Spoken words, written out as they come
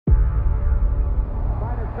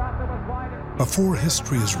Before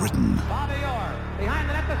history is written,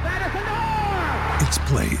 it's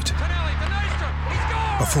played.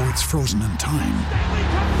 Before it's frozen in time,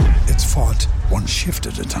 it's fought one shift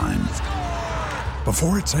at a time.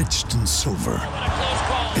 Before it's etched in silver,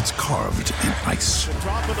 it's carved in ice.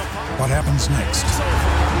 What happens next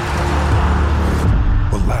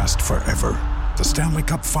will last forever. The Stanley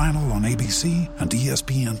Cup Final on ABC and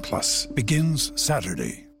ESPN Plus begins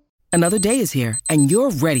Saturday. Another day is here, and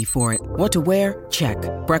you're ready for it. What to wear? Check.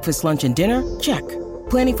 Breakfast, lunch, and dinner? Check.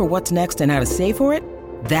 Planning for what's next and how to save for it?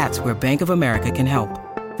 That's where Bank of America can help.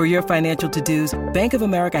 For your financial to-dos, Bank of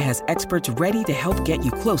America has experts ready to help get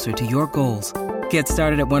you closer to your goals. Get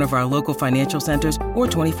started at one of our local financial centers or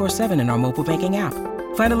 24/7 in our mobile banking app.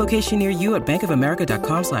 Find a location near you at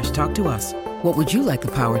bankofamerica.com/talktous. What would you like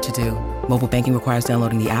the power to do? Mobile banking requires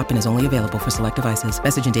downloading the app and is only available for select devices.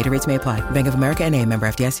 Message and data rates may apply. Bank of America N.A., member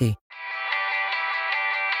FDIC.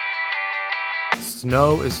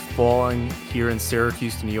 Snow is falling here in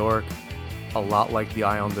Syracuse, New York, a lot like the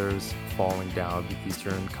Islanders falling down the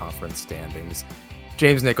Eastern Conference standings.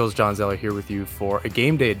 James Nichols, John Zeller here with you for a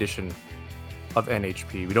game day edition of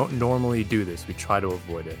NHP. We don't normally do this. We try to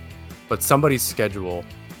avoid it. But somebody's schedule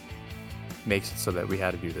makes it so that we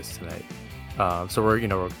had to do this tonight. So we're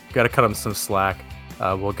got to cut them some slack.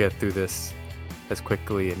 We'll get through this as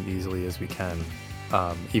quickly and easily as we can,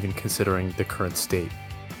 even considering the current state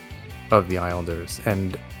of the Islanders.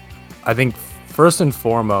 And I think first and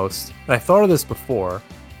foremost, and I thought of this before,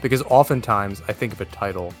 because oftentimes I think of a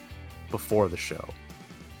title before the show.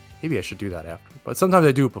 Maybe I should do that after, but sometimes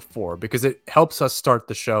I do it before because it helps us start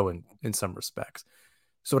the show in some respects.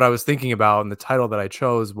 So what I was thinking about, and the title that I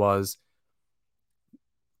chose was,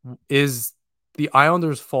 is the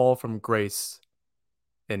Islanders' fall from grace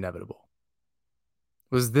inevitable?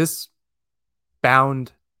 Was this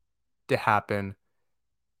bound to happen?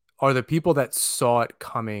 Are the people that saw it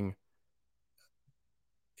coming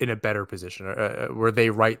in a better position? Or, were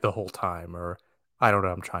they right the whole time? Or I don't know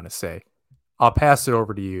what I'm trying to say. I'll pass it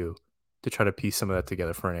over to you to try to piece some of that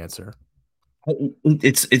together for an answer.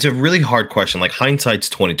 It's a really hard question. Like, hindsight's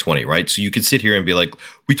 2020, right? So you could sit here and be like,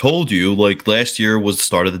 we told you, like, last year was the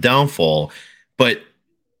start of the downfall. But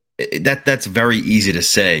that's very easy to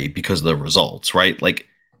say because of the results, right? Like,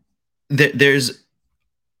 there's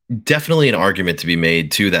definitely an argument to be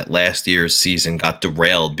made too that last year's season got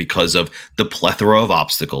derailed because of the plethora of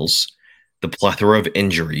obstacles, the plethora of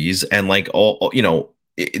injuries, and like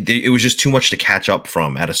it was just too much to catch up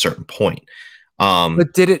from at a certain point.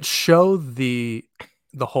 But did it show the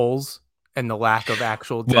holes and the lack of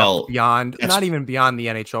actual depth beyond, not even beyond the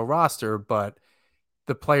NHL roster, but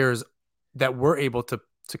the players that were able to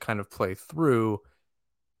kind of play through?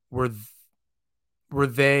 Were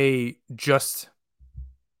they just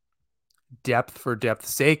depth for depth's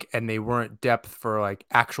sake, and they weren't depth for like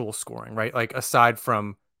actual scoring, right? Like, aside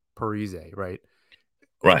from Parise, right?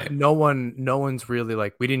 Right. No one's really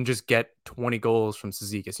like, we didn't just get 20 goals from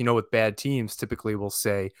Cizikas. With bad teams, typically we'll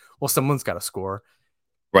say, well, someone's got to score.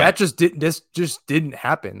 Right. This just didn't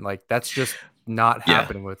happen. Like, that's just not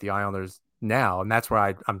happening with the Islanders now. And that's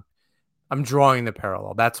where I'm drawing the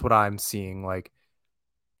parallel. That's what I'm seeing. Like,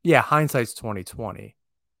 yeah, hindsight's 2020,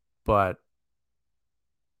 but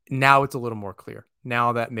now it's a little more clear.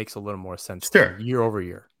 Now that makes a little more sense year over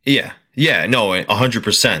year. Yeah. No,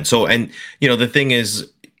 100%. So, and the thing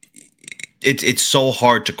is, it's so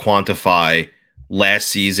hard to quantify last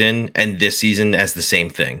season and this season as the same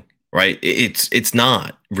thing, right? It's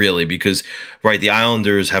not really, because, right, the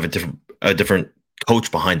Islanders have a different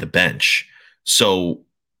coach behind the bench. So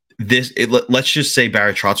let's just say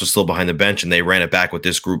Barry Trotz was still behind the bench and they ran it back with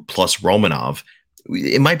this group plus Romanov.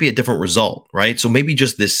 It might be a different result, right? So maybe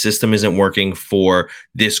just this system isn't working for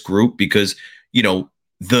this group because,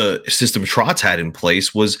 the system Trotz had in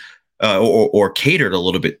place was or catered a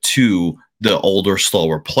little bit to the older,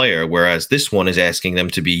 slower player, whereas this one is asking them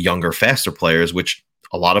to be younger, faster players, which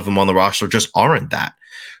a lot of them on the roster just aren't that.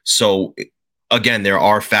 So again, there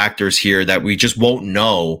are factors here that we just won't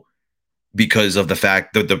know because of the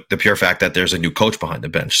fact that the pure fact that there's a new coach behind the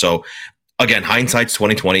bench. So again, hindsight's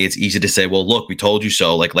 2020. It's easy to say, well, look, we told you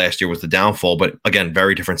so. Like, last year was the downfall, but again,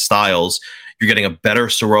 very different styles. You're getting a better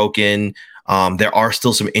Sorokin. There are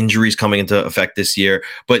still some injuries coming into effect this year,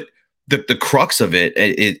 but the crux of it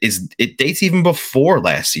dates even before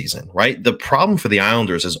last season, right? The problem for the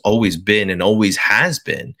Islanders has always been and always has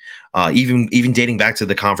been, even dating back to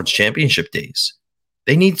the conference championship days.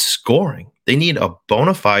 They need scoring. They need a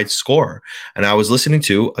bona fide scorer. And I was listening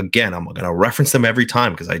to, again, I'm going to reference them every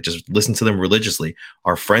time because I just listen to them religiously,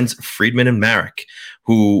 our friends Friedman and Marek,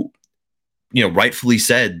 who rightfully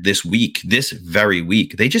said this very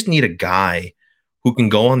week, they just need a guy who can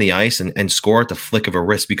go on the ice and score at the flick of a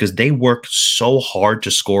wrist, because they work so hard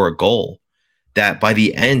to score a goal that by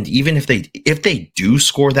the end, even if they do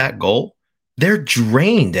score that goal, they're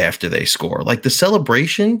drained after they score. Like, the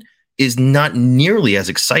celebration is not nearly as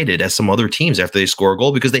excited as some other teams after they score a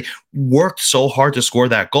goal, because they worked so hard to score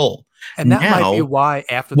that goal. And that might be why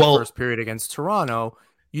after the first period against Toronto,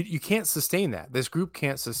 you can't sustain that. This group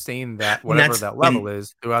can't sustain that, whatever that level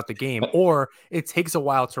is, throughout the game, or it takes a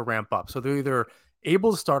while to ramp up. So they're either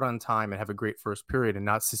able to start on time and have a great first period and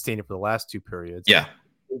not sustain it for the last two periods. Yeah.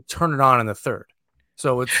 Turn it on in the third.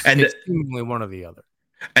 So it's seemingly one or the other.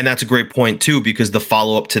 And that's a great point too, because the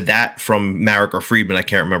follow-up to that from Marek or Friedman, I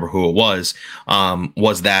can't remember who it was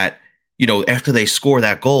that, after they score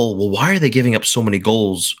that goal, well, why are they giving up so many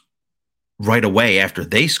goals right away after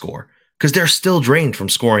they score? Because they're still drained from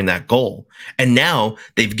scoring that goal. And now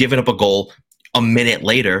they've given up a goal a minute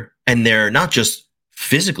later, and they're not just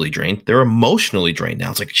physically drained, they're emotionally drained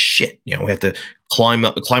now. It's like, shit, we have to climb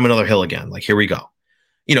another hill again. Like, here we go.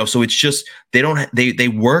 So it's just, they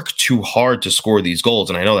work too hard to score these goals.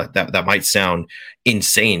 And I know that might sound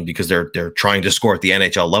insane, because they're trying to score at the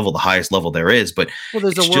NHL level, the highest level there is. But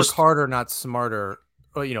there's a work harder, not smarter.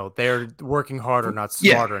 They're working harder, not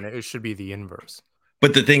smarter, and it should be the inverse.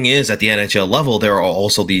 But the thing is, at the NHL level, there are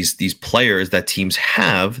also these players that teams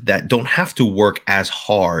have that don't have to work as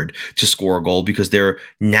hard to score a goal, because their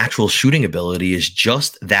natural shooting ability is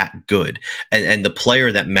just that good. And the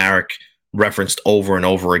player that Marek referenced over and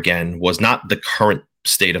over again was not the current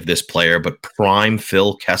state of this player, but prime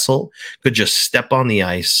Phil Kessel could just step on the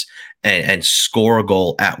ice and score a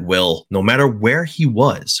goal at will, no matter where he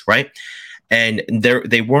was, right? And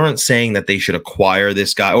they weren't saying that they should acquire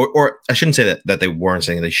this guy, or I shouldn't say that they weren't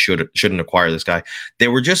saying they shouldn't acquire this guy. They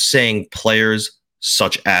were just saying players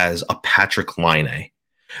such as a Patrick Laine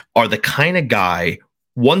are the kind of guy,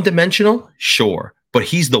 one-dimensional, sure, but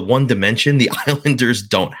he's the one dimension the Islanders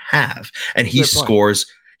don't have, and he scores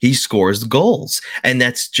goals, and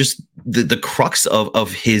that's just the crux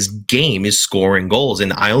of his game, is scoring goals,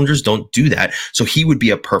 and the Islanders don't do that. So he would be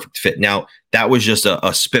a perfect fit. Now, that was just a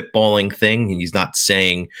spitballing thing, and he's not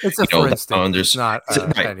saying it's a for instance. It's not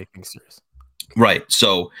anything serious, right?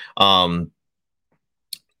 So,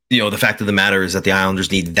 the fact of the matter is that the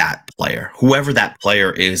Islanders need that player, whoever that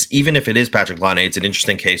player is, even if it is Patrick Laine. It's an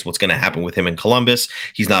interesting case what's going to happen with him in Columbus.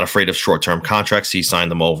 He's not afraid of short-term contracts. He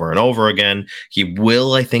signed them over and over again. He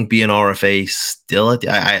will, I think, be an RFA still.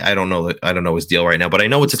 I don't know. I don't know his deal right now, but I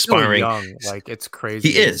know it's expiring. Young. Like, it's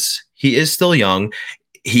crazy. He is still young.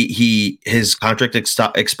 His contract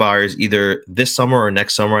expires either this summer or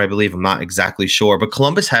next summer, I believe. I'm not exactly sure, but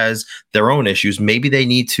Columbus has their own issues. Maybe they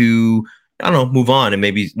need to, move on, and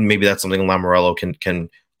maybe that's something Lamoriello can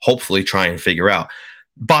hopefully try and figure out.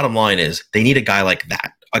 Bottom line is, they need a guy like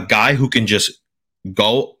that, a guy who can just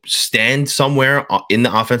go stand somewhere in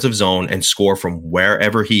the offensive zone and score from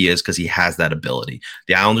wherever he is, because he has that ability.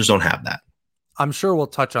 The Islanders don't have that. I'm sure we'll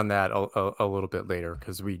touch on that a little bit later,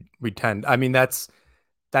 because we tend. I mean, that's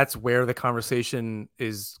where the conversation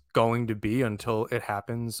is going to be until it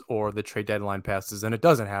happens, or the trade deadline passes and it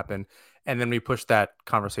doesn't happen. And then we push that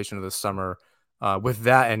conversation to the summer with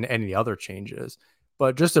that and any other changes.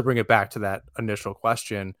 But just to bring it back to that initial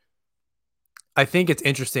question, I think it's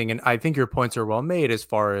interesting, and I think your points are well made as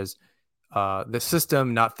far as the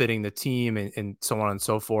system not fitting the team and so on and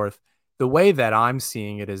so forth. The way that I'm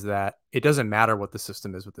seeing it is that it doesn't matter what the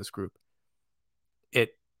system is with this group.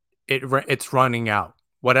 It's running out.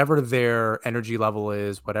 Whatever their energy level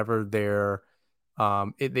is, whatever their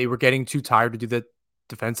they were getting too tired to do the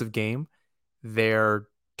defensive game. They're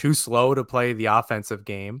too slow to play the offensive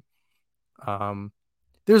game.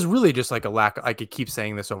 There's really just like a lack. I could keep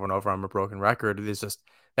saying this over and over. I'm a broken record. There's just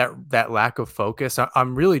that lack of focus.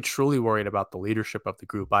 I'm really truly worried about the leadership of the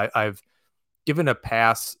group. I've given a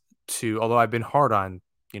pass to, although I've been hard on,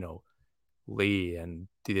 Lee and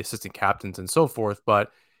the assistant captains and so forth,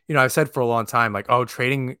 but I've said for a long time, like, oh,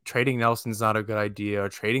 trading Nelson's not a good idea, or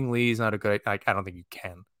trading Lee's not a good idea. Like, I don't think you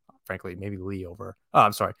can, frankly. Maybe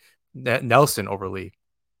Nelson over Lee.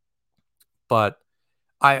 But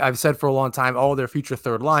I've said for a long time, oh, they're future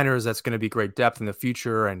third liners. That's going to be great depth in the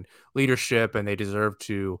future and leadership, and they deserve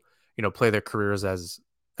to, play their careers as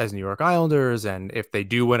New York Islanders. And if they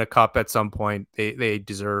do win a cup at some point, they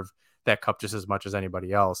deserve that cup just as much as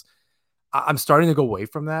anybody else. I'm starting to go away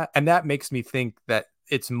from that, and that makes me think that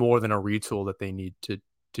it's more than a retool that they need to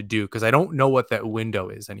do, because I don't know what that window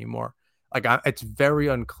is anymore. Like, it's very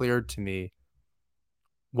unclear to me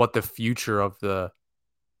what the future of the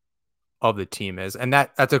team is, and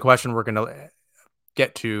that's a question we're going to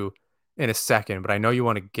get to in a second, but I know you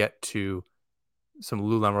want to get to some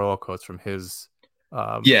Lou Lamoriello quotes from his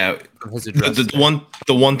from his address.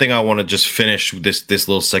 The one thing I want to just finish this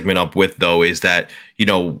little segment up with, though, is that, you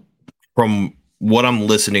know, from what I'm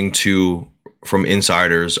listening to from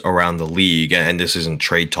insiders around the league, and this isn't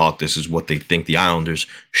trade talk, this is what they think the Islanders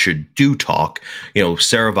should do talk. You know,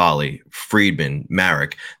 Saravalli, Friedman,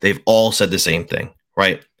 Marek, they've all said the same thing,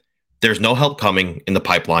 right? There's no help coming in the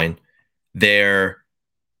pipeline. They're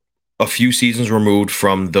a few seasons removed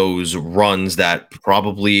from those runs that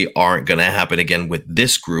probably aren't going to happen again with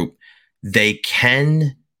this group. They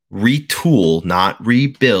can retool, not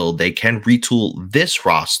rebuild. They can retool this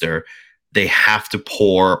roster. They have to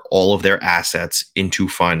pour all of their assets into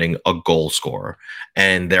finding a goal scorer.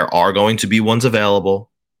 And there are going to be ones available.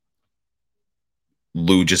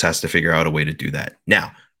 Lou just has to figure out a way to do that.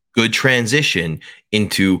 Now, good transition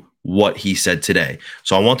into what he said today.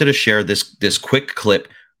 So I wanted to share this quick clip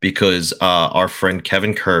because our friend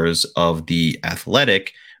Kevin Kurz of The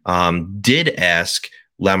Athletic did ask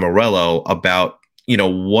Lamoriello about, you know,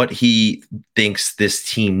 what he thinks this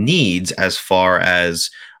team needs as far as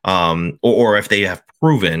or if they have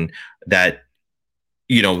proven that,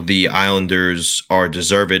 you know, the Islanders are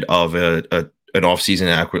deserved of an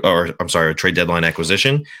offseason a trade deadline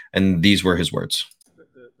acquisition. And these were his words.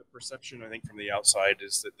 The perception, I think, from the outside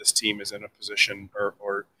is that this team is in a position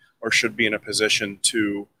or should be in a position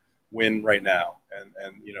to win right now.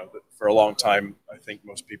 And you know, for a long time, I think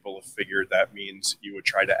most people have figured that means you would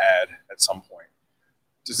try to add at some point.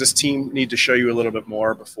 Does this team need to show you a little bit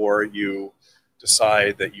more before you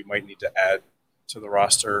decide that you might need to add to the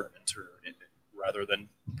roster rather than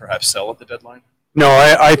perhaps sell at the deadline? No,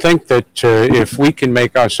 I think that if we can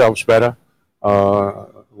make ourselves better,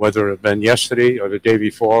 whether it had been yesterday or the day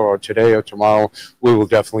before or today or tomorrow, we will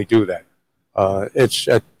definitely do that. It's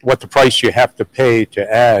at what the price you have to pay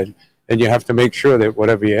to add, and you have to make sure that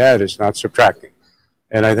whatever you add is not subtracting.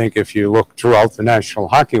 And I think if you look throughout the National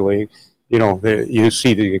Hockey League, you know, you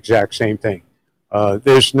see the exact same thing.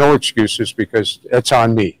 There's no excuses because it's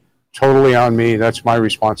on me, totally on me. That's my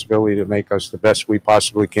responsibility to make us the best we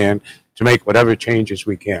possibly can, to make whatever changes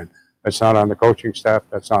we can. That's not on the coaching staff.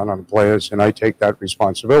 That's not on the players. And I take that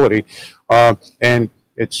responsibility. And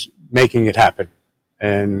it's making it happen.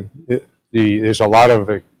 And there's a lot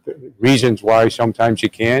of reasons why sometimes you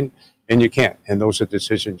can and you can't. And those are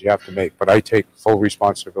decisions you have to make. But I take full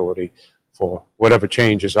responsibility for whatever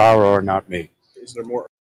changes are or not made. Is there more?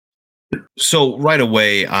 So right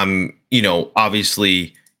away, I'm, you know,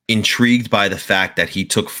 obviously intrigued by the fact that he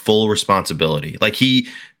took full responsibility. Like, he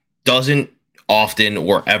doesn't often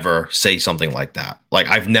or ever say something like that. Like,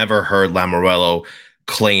 I've never heard Lamoriello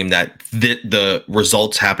claim that the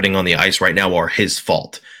results happening on the ice right now are his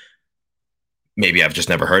fault. Maybe I've just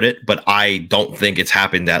never heard it, but I don't think it's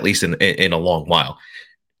happened, at least in a long while.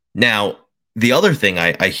 Now, the other thing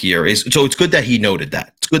I hear is, so it's good that he noted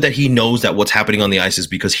that. It's good that he knows that what's happening on the ice is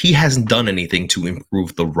because he hasn't done anything to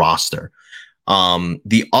improve the roster.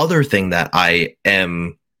 The other thing that I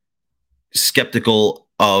am skeptical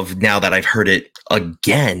of now that I've heard it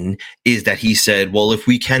again is that he said, well, if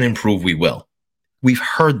we can improve, we will. We've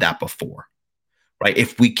heard that before, right?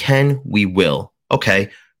 If we can, we will. Okay.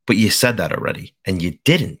 But you said that already and you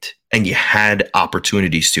didn't, and you had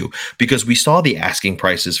opportunities to, because we saw the asking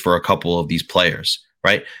prices for a couple of these players,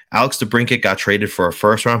 right? Alex DeBrincat got traded for a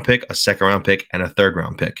first-round pick, a second-round pick, and a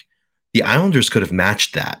third-round pick. The Islanders could have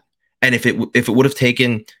matched that. And if it would have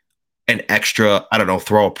taken an extra, I don't know,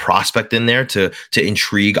 throw a prospect in there to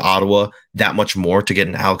intrigue Ottawa that much more to get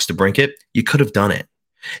an Alex DeBrincat, you could have done it.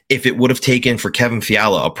 If it would have taken for Kevin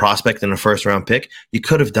Fiala a prospect and a first-round pick, you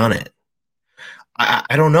could have done it.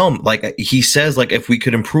 I don't know. Like, he says, like, if we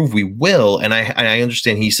could improve, we will. And I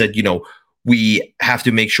understand he said, you know, we have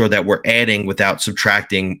to make sure that we're adding without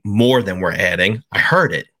subtracting more than we're adding. I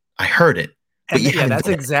heard it. But yeah, that's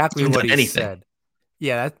exactly what he said.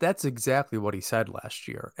 Yeah, that's exactly what he said last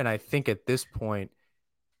year. And I think at this point,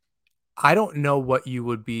 I don't know what you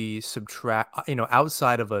would be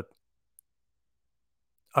outside of a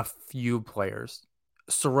few players.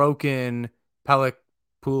 Sorokin, Pelech,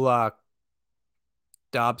 Pulak,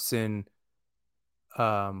 Dobson,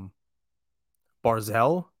 Barzell.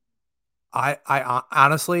 I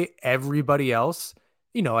honestly, everybody else,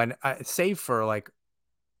 you know, and save for like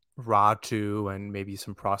Ratu and maybe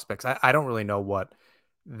some prospects, I don't really know what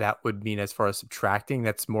that would mean as far as subtracting.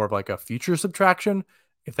 That's more of like a future subtraction,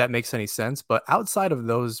 if that makes any sense. But outside of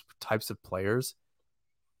those types of players,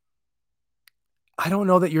 I don't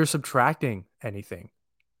know that you're subtracting anything.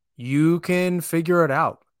 You can figure it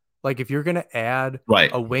out. Like, if you're going to add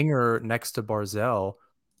a winger next to Barzell,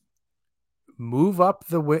 move up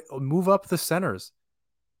the centers.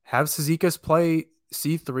 Have Cizikas play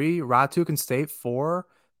C3, Ratu can stay at 4,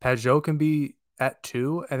 Pajot can be at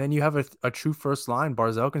 2, and then you have a true first line.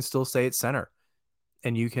 Barzal can still stay at center,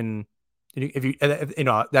 and you can, if you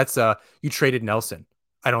know, that's you traded Nelson.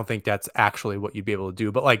 I don't think that's actually what you'd be able to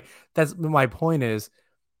do, but like, that's my point is,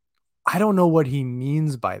 I don't know what he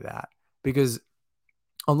means by that, because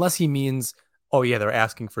unless he means, oh yeah, they're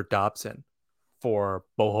asking for Dobson for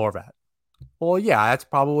Bo Horvat. Well, yeah, that's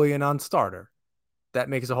probably a non-starter. That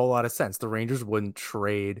makes a whole lot of sense. The Rangers wouldn't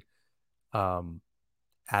trade Adam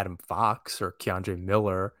Fox or Keandre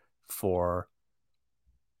Miller for,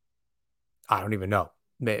 I don't even know,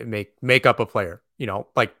 make up a player, you know,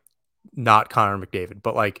 like not Connor McDavid,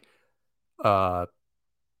 but like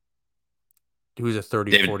who's a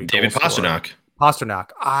 30, 40 David goal scorer. Pastrnak.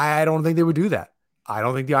 I don't think they would do that. I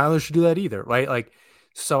don't think the Islanders should do that either, right? Like,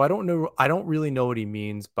 so I don't know. I don't really know what he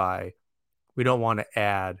means by we don't want to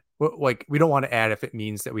add. Like, we don't want to add if it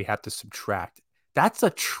means that we have to subtract. That's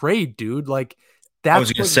a trade, dude. Like, that's I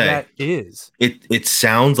was gonna say, that is. It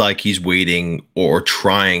sounds like he's waiting or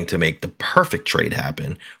trying to make the perfect trade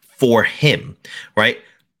happen for him, right?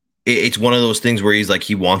 It's one of those things where he's like,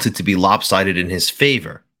 he wants it to be lopsided in his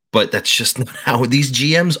favor. But that's just not how these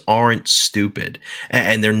GMs aren't stupid,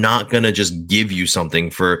 and they're not going to just give you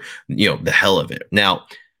something for, you know, the hell of it. Now,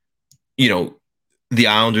 you know, the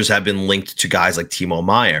Islanders have been linked to guys like Timo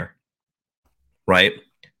Meier, right?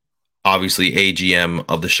 Obviously, AGM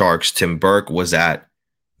of the Sharks, Tim Burke, was at,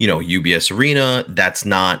 you know, UBS Arena. That's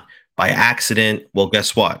not by accident. Well,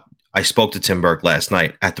 guess what? I spoke to Tim Burke last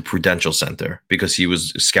night at the Prudential Center because he was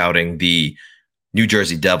scouting the New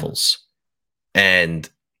Jersey Devils. And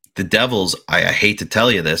the Devils, I hate to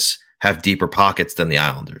tell you this, have deeper pockets than the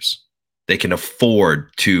Islanders. They can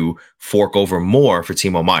afford to fork over more for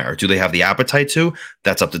Timo Meier. Do they have the appetite to?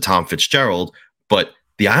 That's up to Tom Fitzgerald. But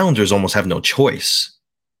the Islanders almost have no choice,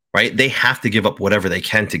 right? They have to give up whatever they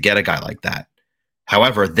can to get a guy like that.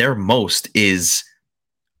 However, their most is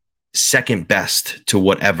second best to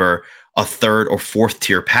whatever a third or fourth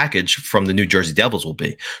tier package from the New Jersey Devils will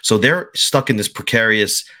be. So they're stuck in this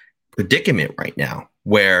precarious predicament right now,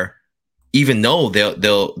 where even though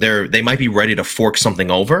they might be ready to fork something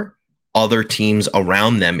over, other teams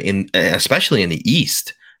around them, especially in the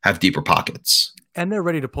East, have deeper pockets, and they're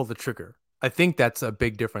ready to pull the trigger. I think that's a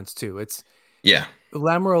big difference too. It's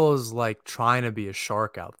Lamoriello is like trying to be a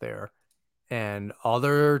shark out there, and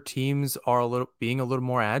other teams are being a little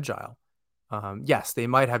more agile. Yes, they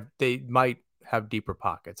might have deeper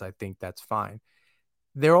pockets. I think that's fine.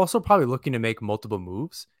 They're also probably looking to make multiple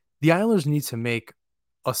moves. The Islanders need to make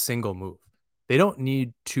a single move. They don't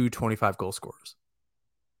need 25 goal scorers.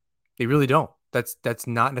 They really don't. That's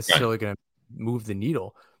not necessarily going to move the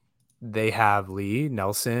needle. They have Lee,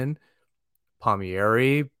 Nelson,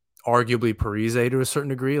 Palmieri, arguably Parise to a certain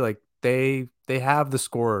degree. Like they have the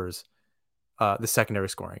scorers, the secondary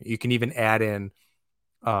scoring. You can even add in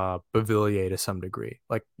Beauvillier to some degree.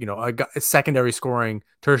 Like, you know, a secondary scoring,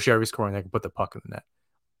 tertiary scoring that can put the puck in the net.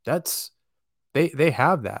 That's they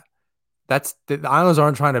have that. That's the Islanders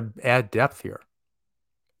aren't trying to add depth here.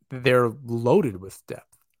 They're loaded with depth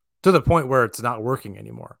to the point where it's not working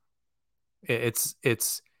anymore. It's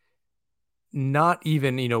not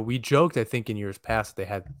even, you know, we joked, I think in years past, they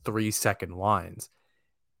had 3 second lines.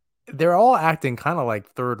 They're all acting kind of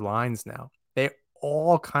like third lines now. They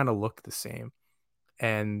all kind of look the same.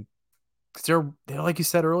 And they're like you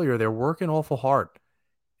said earlier, they're working awful hard.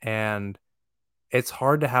 And it's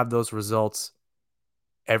hard to have those results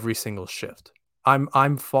every single shift.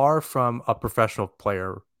 I'm far from a professional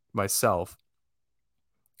player myself,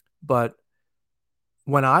 but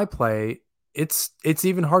when I play, it's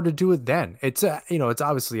even hard to do it then. It's you know, it's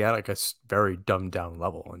obviously at like a very dumbed down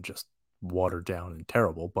level and just watered down and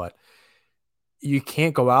terrible, but you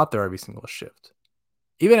can't go out there every single shift.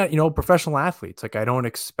 Even at, you know, professional athletes, like I don't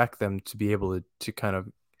expect them to be able to kind of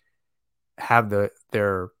have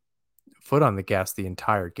their foot on the gas the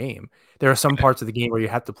entire game. There are some parts of the game where you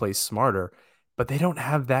have to play smarter, but they don't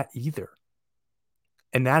have that either.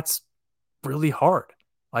 And that's really hard.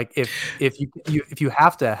 Like if you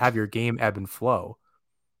have to have your game ebb and flow,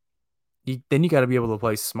 then you got to be able to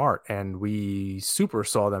play smart. And we super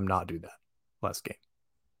saw them not do that last game.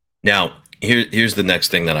 Now, here's the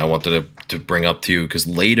next thing that I wanted to bring up to you, because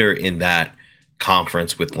later in that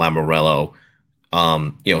conference with Lamoriello,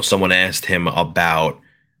 you know, someone asked him about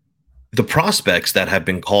the prospects that have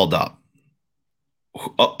been called up.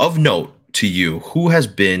 Of note to you, who has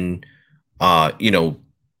been, you know,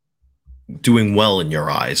 doing well in your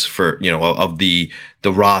eyes for, you know, of the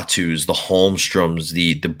Ratus, the Holmstroms,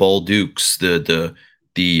 the Bull Dukes, the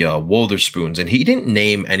the Wotherspoons, and he didn't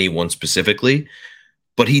name anyone specifically,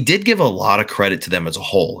 but he did give a lot of credit to them as a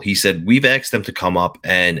whole. He said, we've asked them to come up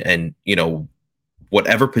and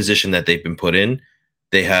whatever position that they've been put in,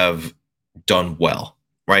 they have done well,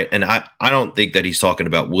 right? And I don't think that he's talking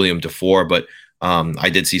about William Dufour, but I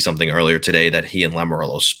did see something earlier today that he and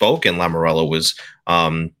Lamoriello spoke, and Lamoriello was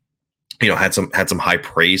had some high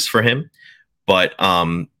praise for him. But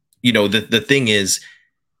the thing is,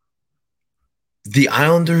 the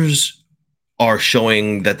Islanders are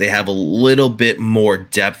showing that they have a little bit more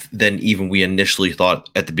depth than even we initially thought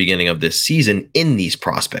at the beginning of this season in these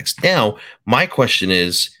prospects. Now, my question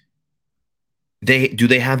is, do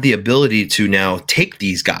they have the ability to now take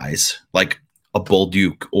these guys like a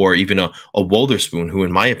Bolduc or even a Wotherspoon, who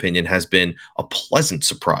in my opinion has been a pleasant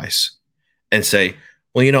surprise, and say,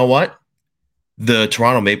 well, you know what? The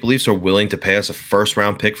Toronto Maple Leafs are willing to pay us a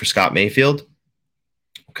first-round pick for Scott Mayfield.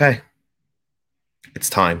 Okay. It's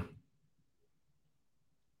time.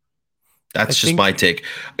 That's just my take.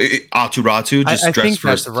 Aturatu just dressed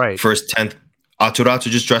for his 10th. Aturatu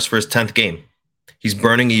just dressed for his 10th game. He's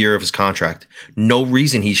burning a year of his contract. No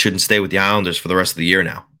reason he shouldn't stay with the Islanders for the rest of the year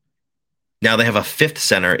now. Now they have a fifth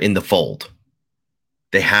center in the fold.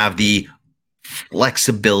 They have the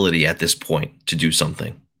flexibility at this point to do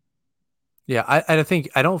something. Yeah,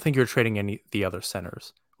 I don't think you're trading any the other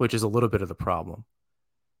centers, which is a little bit of the problem.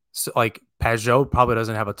 So, like, Pajot probably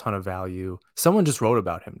doesn't have a ton of value. Someone just wrote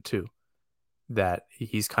about him too, that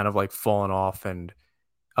he's kind of like fallen off, and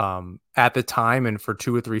at the time and for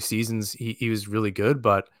 2 or 3 seasons he was really good,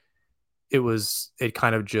 but it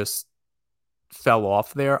kind of just fell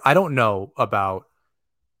off there. I don't know about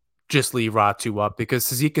just leave Ratu up, because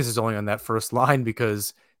Cizikas is only on that first line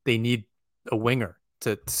because they need a winger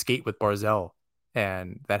to skate with Barzal,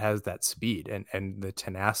 and that has that speed and the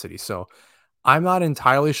tenacity. So I'm not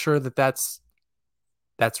entirely sure that that's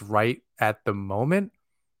right at the moment,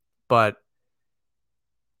 but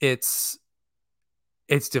it's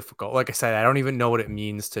difficult. Like I said, I don't even know what it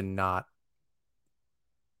means to not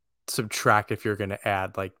subtract if you're going to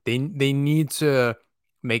add. Like they need to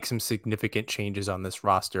make some significant changes on this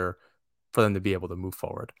roster for them to be able to move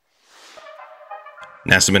forward.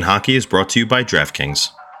 Nassauman Hockey is brought to you by DraftKings.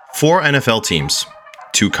 4 NFL teams,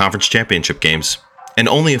 2 conference championship games, and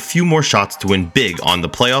only a few more shots to win big on the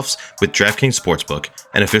playoffs with DraftKings Sportsbook,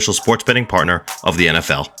 an official sports betting partner of the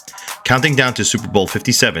NFL. Counting down to Super Bowl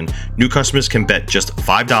 57, new customers can bet just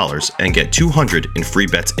 $5 and get $200 in free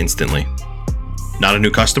bets instantly. Not a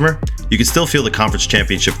new customer? You can still feel the conference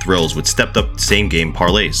championship thrills with stepped-up same-game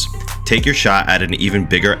parlays. Take your shot at an even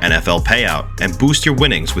bigger NFL payout and boost your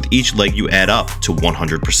winnings with each leg you add up to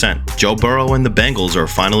 100%. Joe Burrow and the Bengals are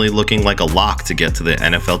finally looking like a lock to get to the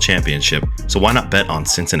NFL championship, so why not bet on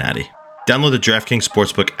Cincinnati? Download the DraftKings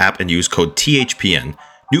Sportsbook app and use code THPN.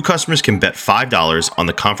 New customers can bet $5 on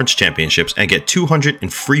the conference championships and get $200 in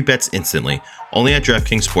free bets instantly, only at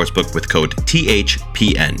DraftKings Sportsbook with code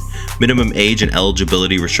THPN. Minimum age and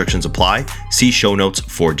eligibility restrictions apply. See show notes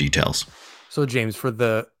for details. So, James, for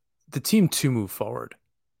the team to move forward,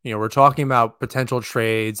 we're talking about potential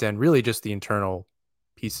trades and really just the internal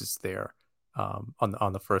pieces there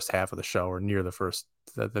on the first half of the show, or near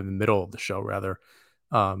the middle of the show, rather.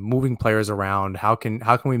 Moving players around. How can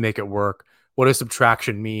we make it work? What does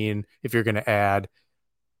subtraction mean if you're going to add?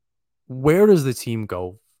 Where does the team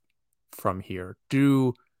go from here?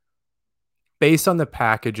 Based on the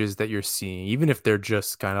packages that you're seeing, even if they're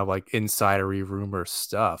just kind of like insidery rumor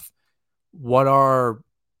stuff, what are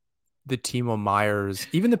the Timo Meyers,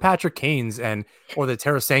 even the Patrick Kanes or the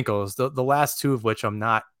Tarasenkos, the last 2 of which I'm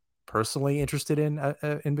not personally interested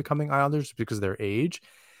in becoming Islanders because of their age.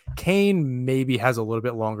 Kane maybe has a little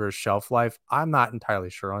bit longer shelf life. I'm not entirely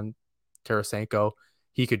sure on Tarasenko.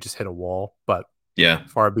 He could just hit a wall, but yeah,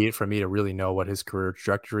 far be it from me to really know what his career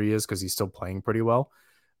trajectory is, because he's still playing pretty well.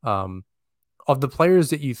 Of the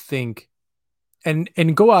players that you think,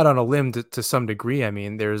 and go out on a limb to some degree, I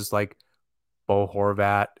mean, there's like Bo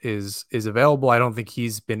Horvat is available. I don't think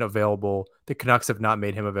he's been available. The Canucks have not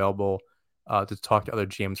made him available to talk to other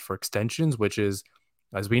GMs for extensions, which is,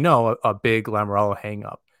 as we know, a big Lamoriello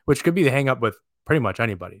hang-up, which could be the hang-up with pretty much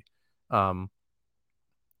anybody.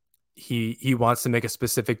 He wants to make a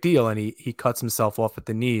specific deal, and he cuts himself off at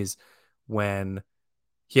the knees when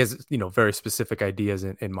he has very specific ideas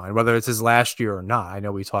in mind, whether it's his last year or not. I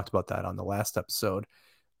know we talked about that on the last episode.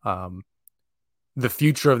 The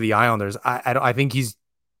future of the Islanders, I think he's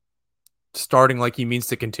starting like he means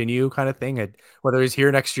to continue, kind of thing. Whether he's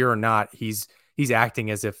here next year or not, he's acting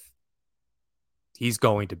as if he's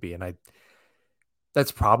going to be, and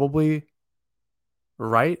that's probably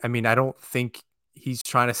right. I mean, I don't think he's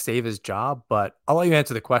trying to save his job. But I'll let you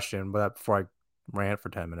answer the question, but before I rant for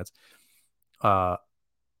 10 minutes,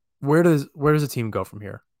 where does the team go from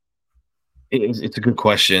here? It's a good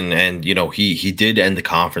question, and he did end the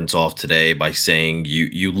conference off today by saying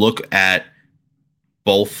you look at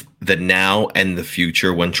both the now and the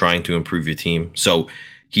future when trying to improve your team. So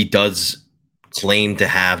he does claim to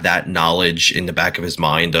have that knowledge in the back of his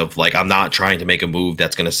mind of like, I'm not trying to make a move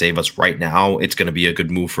that's going to save us right now. It's going to be a good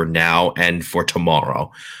move for now and for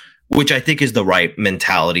tomorrow, which I think is the right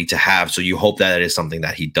mentality to have. So you hope that it is something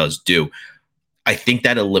that he does do. I think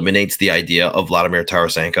that eliminates the idea of Vladimir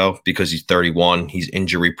Tarasenko because he's 31, he's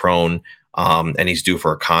injury prone, and he's due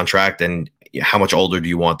for a contract. And how much older do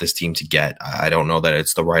you want this team to get? I don't know that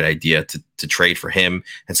it's the right idea to trade for him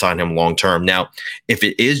and sign him long term. Now, if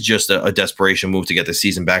it is just a desperation move to get the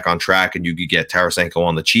season back on track and you could get Tarasenko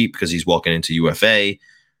on the cheap because he's walking into UFA,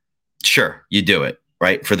 sure, you do it,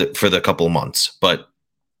 right? For the couple of months. But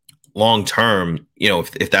long term,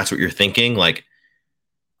 if that's what you're thinking, like,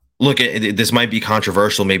 look, this might be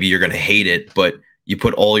controversial. Maybe you're going to hate it, but you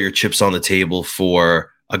put all your chips on the table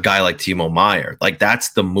for a guy like Timo Meier. Like,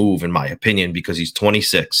 that's the move, in my opinion, because he's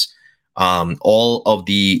 26. All of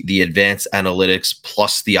the advanced analytics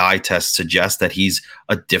plus the eye test suggest that he's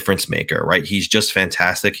a difference maker, right? He's just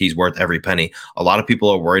fantastic. He's worth every penny. A lot of people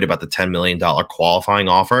are worried about the $10 million qualifying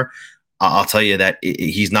offer. I'll tell you that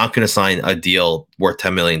he's not going to sign a deal worth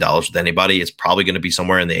 $10 million with anybody. It's probably going to be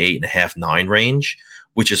somewhere in the 8.5, 9 range,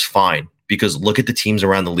 which is fine because look at the teams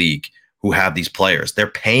around the league who have these players. They're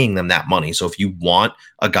paying them that money. So if you want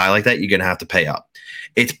a guy like that, you're going to have to pay up.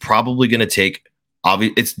 It's probably going to take,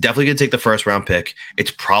 it's definitely going to take the first round pick.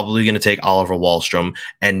 It's probably going to take Oliver Wahlstrom,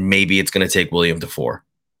 and maybe it's going to take William Dufour.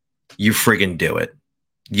 You friggin' do it.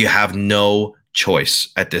 You have no choice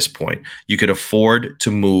at this point. You could afford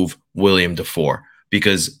to move William Dufour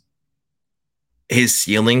because his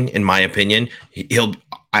ceiling, in my opinion,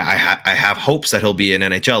 I have hopes that he'll be an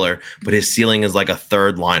NHLer, but his ceiling is like a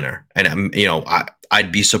third liner. And,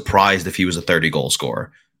 I'd be surprised if he was a 30 goal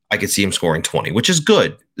scorer. I could see him scoring 20, which is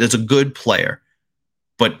good. That's a good player.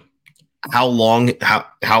 But how long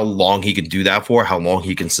he can do that for, how long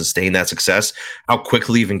he can sustain that success, how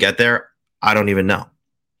quickly even get there, I don't even know.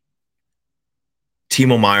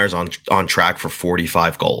 Timo Meier's on track for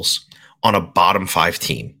 45 goals on a bottom 5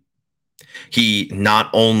 team. He not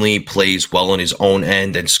only plays well on his own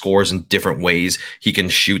end and scores in different ways, he can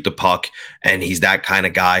shoot the puck, and he's that kind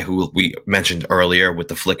of guy who we mentioned earlier with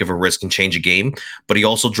the flick of a wrist can change a game, but he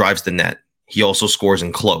also drives the net. He also scores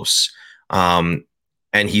in close.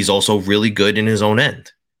 And he's also really good in his own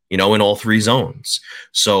end, in all 3 zones.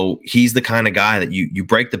 So he's the kind of guy that you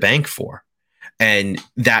break the bank for. And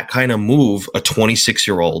that kind of move, a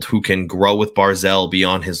 26-year-old who can grow with Barzal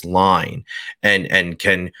beyond his line and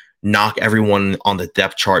can knock everyone on the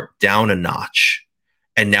depth chart down a notch,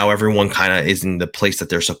 and now everyone kind of is in the place that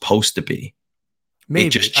they're supposed to be. Maybe. It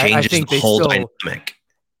just changes the whole dynamic.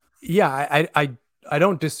 Yeah, I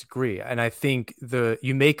don't disagree, and I think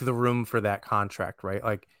you make the room for that contract, right?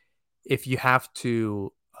 Like, if you have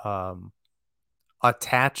to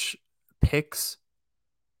attach picks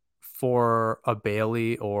for a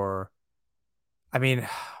Bailey, or you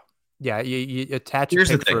attach a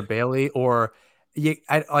pick for a Bailey, or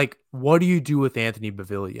what do you do with Anthony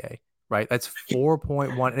Beauvillier, right? That's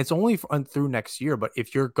 4.1, and it's only through next year. But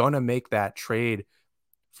if you're going to make that trade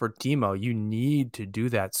for Timo, you need to do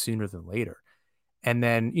that sooner than later. And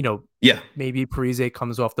then, maybe Parise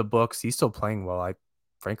comes off the books. He's still playing well. I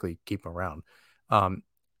frankly keep him around.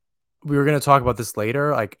 We were going to talk about this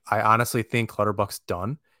later. Like, I honestly think Clutterbuck's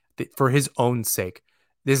done for his own sake.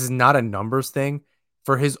 This is not a numbers thing.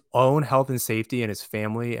 For his own health and safety and his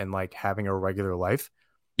family and like having a regular life.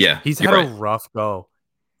 Yeah. He's had a rough go.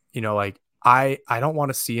 I don't want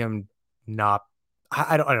to see him not.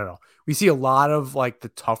 I don't know. We see a lot of like the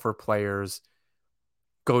tougher players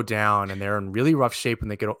go down and they're in really rough shape when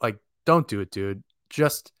they get like, don't do it, dude.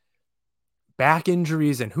 Just back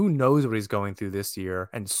injuries, and who knows what he's going through this year,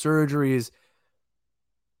 and surgeries.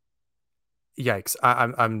 Yikes.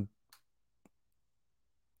 I'm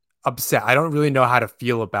upset. I don't really know how to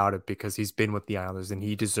feel about it because he's been with the Islanders and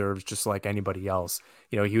he deserves just like anybody else.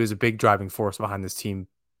 He was a big driving force behind this team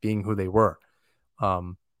being who they were.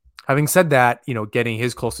 Having said that, getting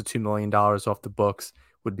his close to $2 million off the books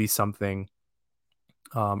would be something.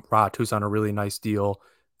 Rat, who's on a really nice deal.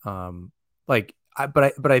 But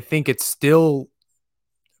I think it's still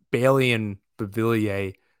Bailey and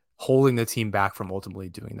Beauvillier holding the team back from ultimately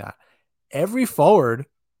doing that. Every forward,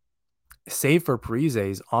 save for Parise,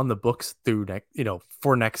 is on the books through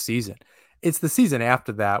for next season. It's the season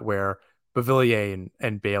after that where Beauvillier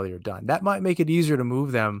and Bailey are done. That might make it easier to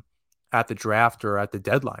move them at the draft or at the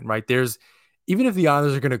deadline, right? Even if the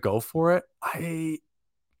Islanders are going to go for it, I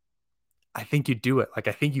think you do it. Like,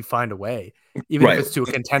 I think you find a way, even if it's to a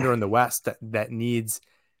contender in the West that needs,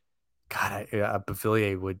 God, a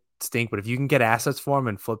Beauvillier would stink. But if you can get assets for him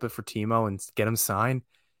and flip it for Timo and get him signed,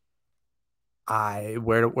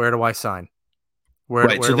 where do I sign? Where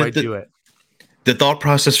do I do it? The thought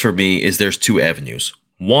process for me is there's two avenues.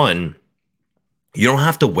 One, you don't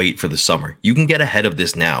have to wait for the summer. You can get ahead of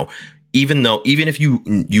this now, even if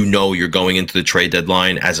you know you're going into the trade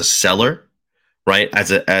deadline as a seller, right?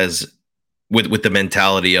 With the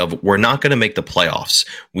mentality of, we're not going to make the playoffs.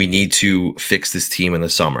 We need to fix this team in the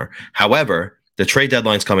summer. However, the trade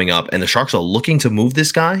deadline's coming up and the Sharks are looking to move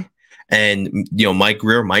this guy. And, Mike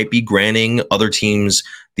Grier might be granting other teams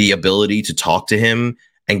the ability to talk to him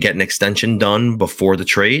and get an extension done before the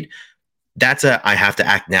trade. That's I have to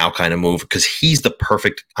act now kind of move, because he's the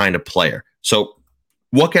perfect kind of player. So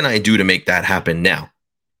what can I do to make that happen now?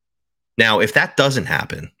 Now, if that doesn't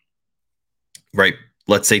happen, right,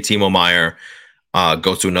 let's say Timo Meier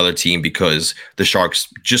goes to another team because the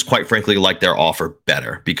Sharks just quite frankly like their offer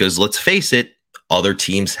better. Because let's face it, other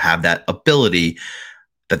teams have that ability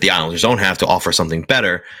that the Islanders don't have to offer something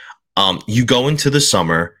better. You go into the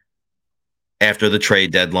summer after the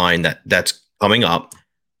trade deadline that's coming up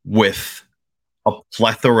with a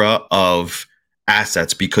plethora of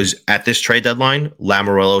assets, because at this trade deadline,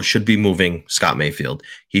 Lamoriello should be moving Scott Mayfield.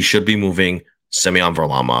 He should be moving Semyon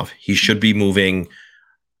Varlamov. He should be moving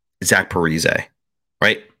Zach Parise,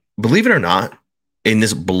 right? Believe it or not, in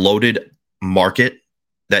this bloated market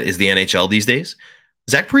that is the NHL these days,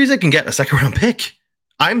 Zach Parise can get a second-round pick.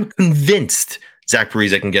 I'm convinced Zach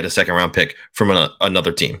Parise can get a second-round pick from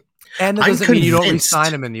another team. And that doesn't mean you don't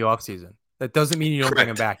re-sign him in the offseason. That doesn't mean you don't bring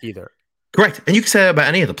him back either. Correct. And you can say that about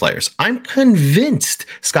any of the players. I'm convinced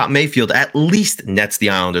Scott Mayfield at least nets the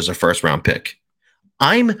Islanders a first-round pick.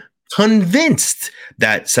 I'm convinced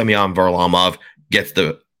that Semyon Varlamov gets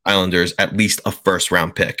the Islanders at least a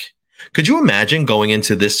first-round pick. Could you imagine going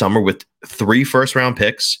into this summer with 3 first-round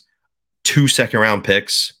picks, 2 second-round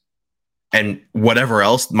picks, and whatever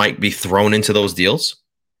else might be thrown into those deals?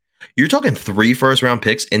 You're talking 3 first-round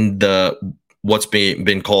picks in what's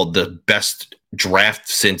been called the best draft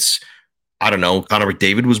since, I don't know, Connor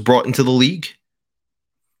McDavid was brought into the league.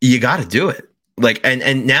 You got to do it.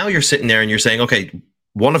 And now you're sitting there and you're saying, okay,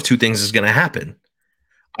 one of two things is going to happen.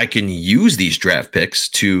 I can use these draft picks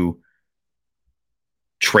to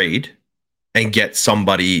trade and get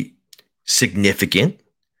somebody significant,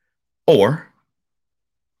 or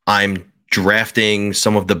I'm drafting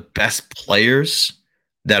some of the best players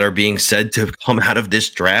that are being said to come out of this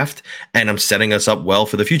draft, and I'm setting us up well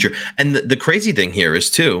for the future. And the crazy thing here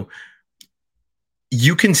is, too,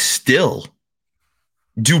 you can still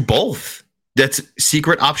do both. That's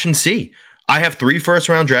secret option C. I have 3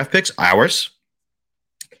 first-round draft picks, ours,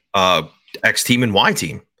 X team and Y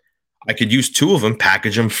team. I could use 2 of them,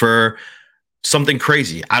 package them for something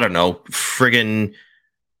crazy. I don't know, friggin'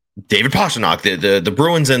 David Pastrnak. The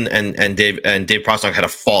Bruins and Dave Pastrnak had a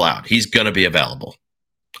fallout. He's gonna be available.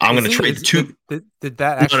 I'm going to trade 2. Did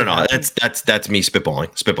that actually? No. That's me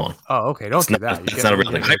spitballing. Oh, okay. Don't do that. That's not a real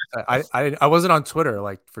thing. I wasn't on Twitter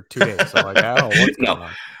for 2 days. So I don't know what's going on.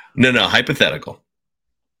 No. Hypothetical.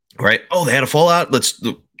 Right? Oh, they had a fallout.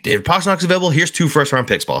 David Pastrnak's available. Here's 2 first-round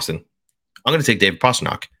picks, Boston. I'm going to take David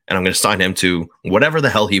Pastrnak, and I'm going to sign him to whatever the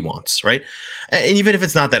hell he wants, right? And even if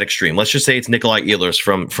it's not that extreme, let's just say it's Nikolai Ehlers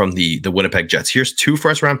from the Winnipeg Jets. Here's 2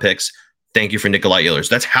 first-round picks. Thank you for Nikolai Ehlers.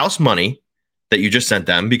 That's house money that you just sent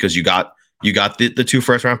them, because you got the 2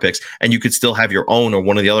 first-round picks, and you could still have your own or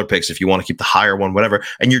one of the other picks if you want to keep the higher one, whatever.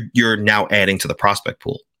 And you're now adding to the prospect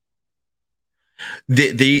pool.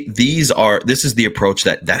 This is the approach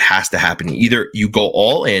that has to happen. Either you go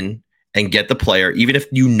all in and get the player, even if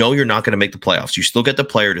you know you're not going to make the playoffs, you still get the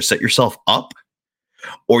player to set yourself up,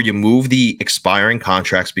 or you move the expiring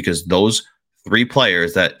contracts, because those 3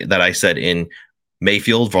 players that I said in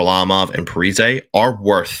Mayfield, Varlamov, and Parise are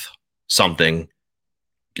worth something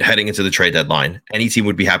heading into the trade deadline. Any team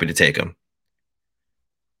would be happy to take them.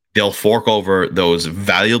 They'll fork over those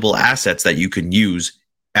valuable assets that you can use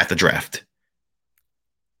at the draft.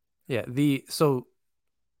 Yeah. So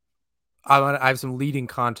I have some leading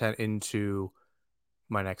content into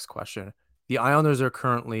my next question. The Islanders are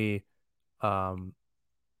currently they're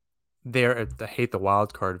I hate the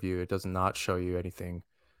wild card view. It does not show you anything.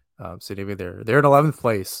 So maybe they're in 11th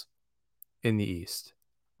place in the East,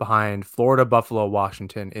 behind Florida, Buffalo,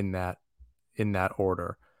 Washington in that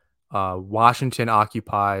order. Washington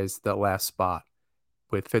occupies the last spot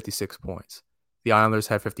with 56 points. The Islanders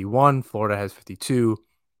have 51. Florida has 52.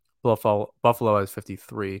 Buffalo has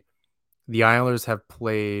 53. The Islanders have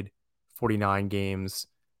played 49 games.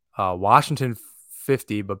 Washington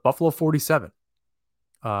 50, but Buffalo 47.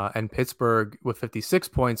 And Pittsburgh with 56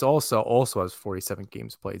 points also has 47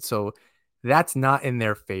 games played. So that's not in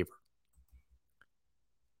their favor.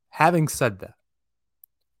 Having said that,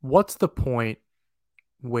 what's the point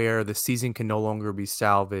where the season can no longer be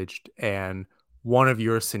salvaged and one of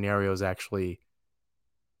your scenarios actually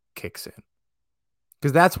kicks in?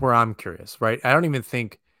 Because that's where I'm curious, right? I don't even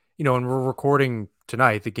think, and we're recording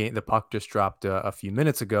tonight, the puck just dropped a few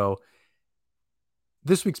minutes ago.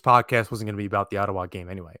 This week's podcast wasn't going to be about the Ottawa game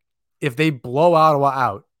anyway. If they blow Ottawa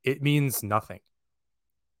out, it means nothing,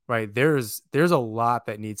 right? There's a lot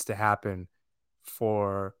that needs to happen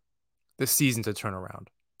for the season to turn around.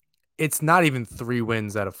 It's not even 3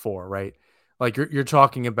 wins out of 4, right? Like you're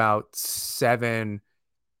talking about 7,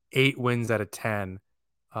 8 wins out of 10,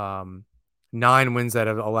 9 wins out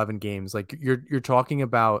of 11 games. Like you're talking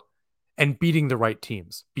about, and beating the right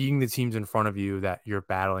teams, beating the teams in front of you that you're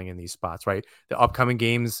battling in these spots, right? The upcoming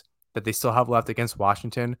games that they still have left against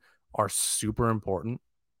Washington are super important.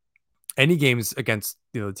 Any games against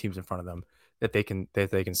the teams in front of them that they can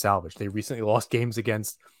salvage. They recently lost games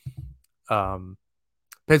against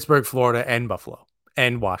Pittsburgh, Florida, and Buffalo,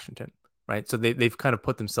 and Washington, right? So they've kind of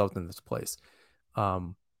put themselves in this place.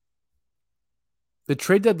 The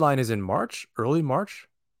trade deadline is in March, early March?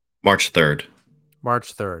 March 3rd.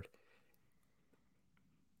 March 3rd.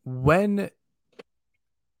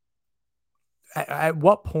 At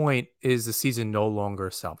what point is the season no longer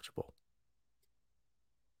salvageable?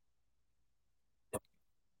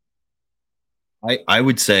 I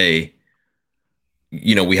would say,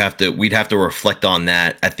 we'd have to reflect on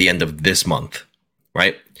that at the end of this month,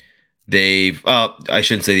 right? I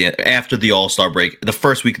shouldn't say after the All-Star break, the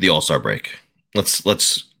first week of the All-Star break. Let's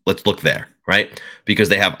look there, right? Because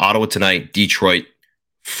they have Ottawa tonight, Detroit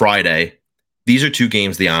Friday. These are 2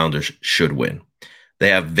 games the Islanders should win. They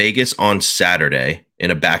have Vegas on Saturday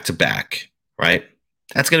in a back-to-back, right?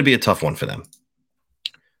 That's going to be a tough one for them.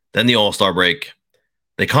 Then the All-Star break.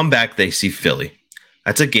 They come back, they see Philly.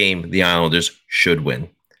 That's a game the Islanders should win.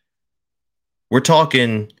 We're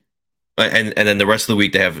talking, and then the rest of the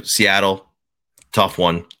week they have Seattle, tough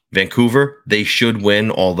one. Vancouver, they should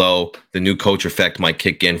win, although the new coach effect might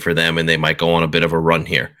kick in for them and they might go on a bit of a run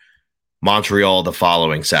here. Montreal the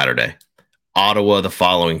following Saturday. Ottawa the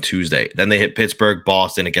following Tuesday. Then they hit Pittsburgh,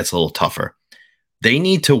 Boston. It gets a little tougher. They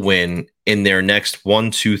need to win in their next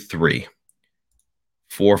 1, 2, 3,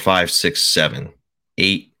 4, 5, 6, 7,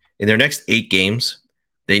 8. In their next 8 games,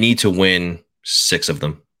 they need to win 6 of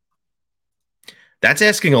them. That's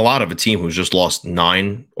asking a lot of a team who's just lost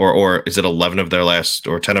 9 or is it 11 of their last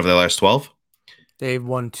or 10 of their last 12? They've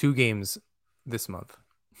won 2 games this month.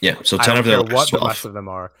 Yeah, so 10 of their last 12. The rest of them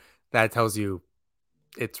are. That tells you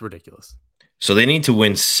it's ridiculous. So they need to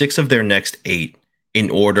win 6 of their next 8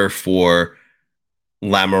 in order for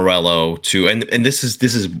Lamoriello to, and this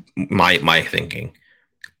is my thinking.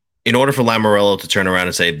 In order for Lamoriello to turn around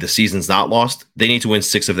and say the season's not lost, they need to win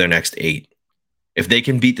 6 of their next 8. If they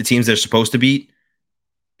can beat the teams they're supposed to beat,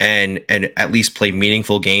 and at least play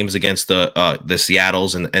meaningful games against the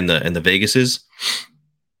Seattles and the Vegases,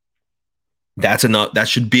 that's enough. That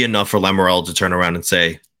should be enough for Lamoriello to turn around and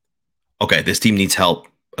say, okay, this team needs help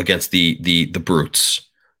against the brutes.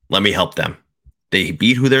 Let me help them. They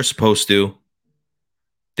beat who they're supposed to.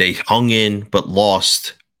 They hung in but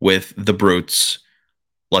lost with the brutes.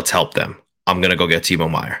 Let's help them. I'm gonna go get Timo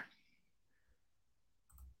Meier.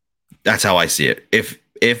 That's how I see it.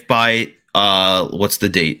 If by what's the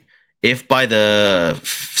date? If by the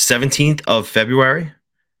 17th of February,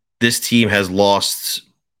 this team has lost,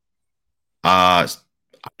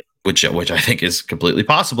 which I think is completely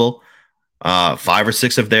possible, 5 or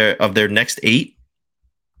 6 of their next 8,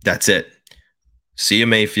 that's it. See you,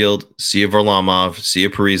 Mayfield. See you, Varlamov. See you,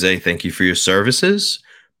 Parise. Thank you for your services.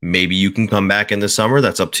 Maybe you can come back in the summer.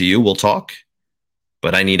 That's up to you. We'll talk.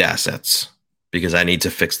 But I need assets because I need to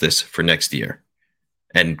fix this for next year.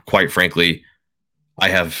 And quite frankly, I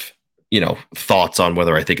have, thoughts on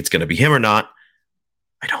whether I think it's going to be him or not.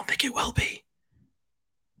 I don't think it will be.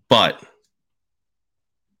 But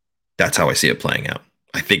that's how I see it playing out.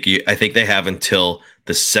 I think they have until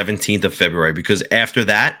the 17th of February because after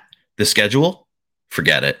that, the schedule,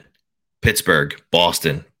 forget it. Pittsburgh,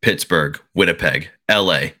 Boston, Pittsburgh, Winnipeg,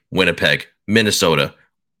 LA, Winnipeg, Minnesota,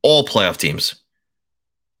 all playoff teams.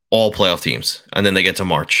 All playoff teams. And then they get to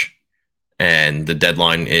March. And the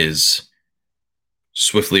deadline is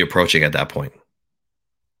swiftly approaching at that point.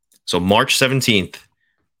 So March 17th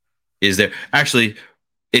is there. Actually,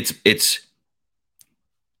 it's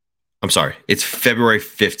I'm sorry, it's February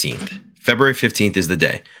 15th. February 15th is the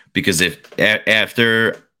day, because if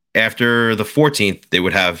after the 14th they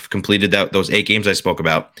would have completed those 8 games I spoke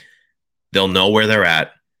about, they'll know where they're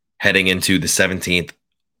at heading into the 17th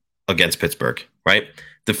against Pittsburgh, right?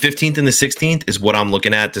 The 15th and the 16th is what I'm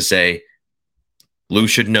looking at to say Lou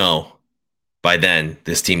should know by then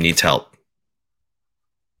this team needs help.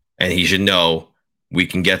 And he should know we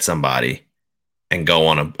can get somebody and go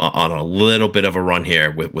on a little bit of a run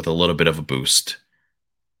here with a little bit of a boost.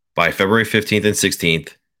 By February 15th and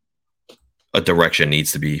 16th, a direction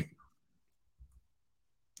needs to be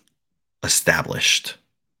established.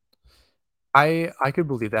 I could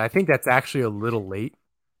believe that. I think that's actually a little late,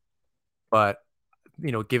 but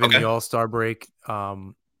given the All-Star break,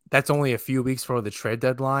 that's only a few weeks before the trade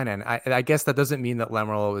deadline, and I guess that doesn't mean that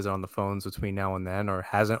Lamoriello is on the phones between now and then, or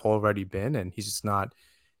hasn't already been, and he's just not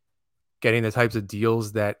getting the types of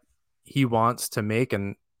deals that he wants to make,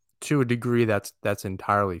 and to a degree, that's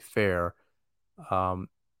entirely fair. I'm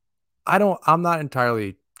not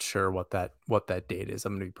entirely sure what that date is.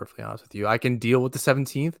 I'm going to be perfectly honest with you. I can deal with the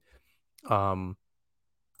 17th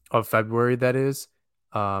of February. That is,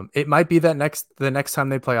 it might be the next time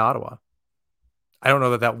they play Ottawa. I don't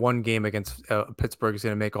know that one game against Pittsburgh is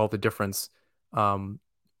going to make all the difference.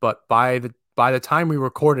 But by the time we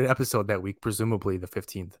recorded an episode that week, presumably the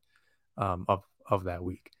 15th of that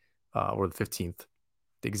week, or the 15th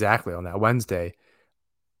exactly on that Wednesday,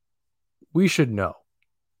 we should know.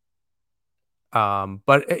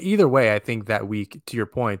 But either way, I think that week, to your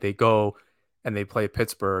point, they go and they play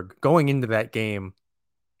Pittsburgh. Going into that game,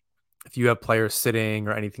 if you have players sitting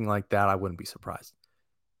or anything like that, I wouldn't be surprised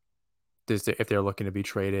if they're looking to be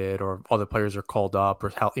traded, or all the players are called up,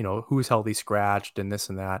 or who's healthy scratched and this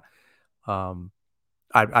and that.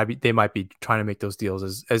 They might be trying to make those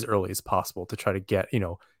deals as early as possible to try to get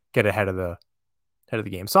ahead of the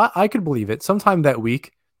game. So I could believe it. Sometime that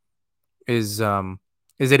week is that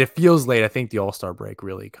it feels late. I think the All-Star break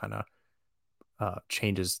really kind of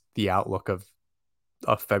changes the outlook of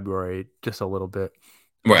February just a little bit.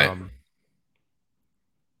 Right.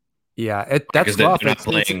 Yeah, that's rough.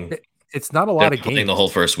 It's not a lot of games. Playing the whole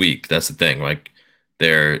first week. That's the thing. Like,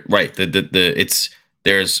 they're right.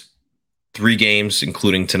 There's 3 games,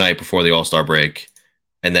 including tonight before the All-Star break,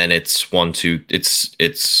 and then it's 5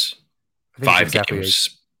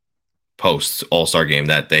 games post All-Star game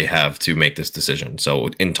that they have to make this decision. So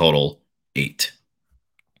in total, 8.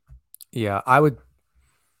 Yeah,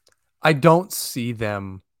 I don't see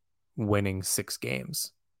them winning 6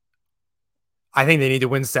 games. I think they need to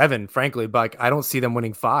win 7, frankly, but I don't see them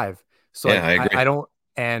winning 5. So yeah, I agree. I don't,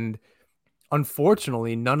 and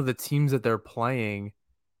unfortunately, none of the teams that they're playing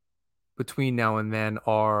between now and then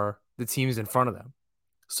are the teams in front of them.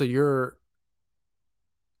 So you're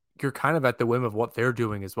kind of at the whim of what they're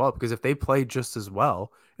doing as well, because if they play just as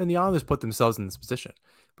well, and the Islanders put themselves in this position,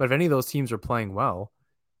 but if any of those teams are playing well,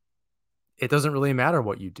 it doesn't really matter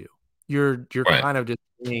what you do. You're right. Kind of just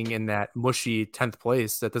being in that mushy 10th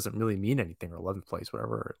place that doesn't really mean anything, or 11th place,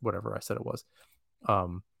 whatever I said it was.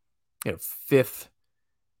 5th.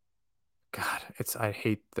 God, I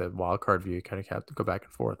hate the wild card view. You kind of have to go back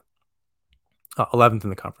and forth. 11th in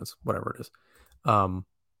the conference, whatever it is.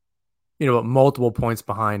 Multiple points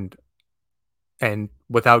behind, and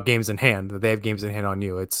without games in hand. They have games in hand on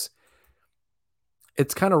you. It's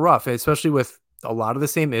kind of rough, especially with a lot of the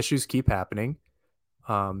same issues keep happening.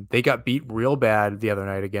 They got beat real bad the other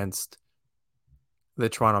night against the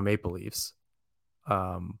Toronto Maple Leafs.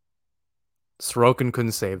 Sorokin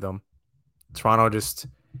couldn't save them. Toronto just,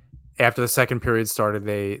 after the second period started,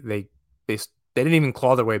 they didn't even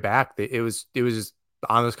claw their way back. It was just,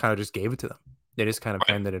 Islanders kind of just gave it to them. They just kind of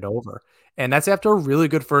handed it over. And that's after a really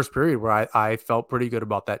good first period where I felt pretty good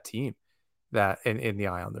about that team that in the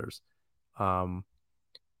Islanders. That's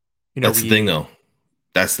the thing, though.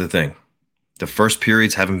 That's the thing. The first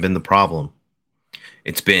periods haven't been the problem.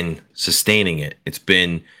 It's been sustaining it. It's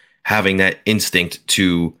been having that instinct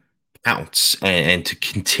to pounce and to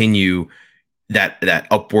continue that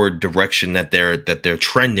upward direction that they're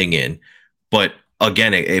trending in. But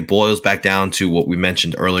again, it boils back down to what we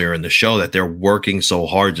mentioned earlier in the show, that they're working so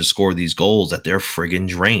hard to score these goals that they're friggin'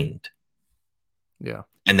 drained. Yeah.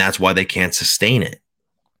 And that's why they can't sustain it.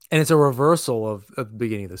 And it's a reversal of the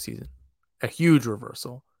beginning of the season. A huge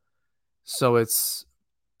reversal. So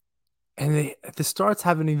the starts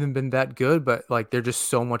haven't even been that good, but like they're just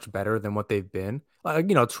so much better than what they've been.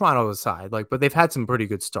 Toronto aside, but they've had some pretty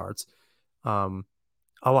good starts. A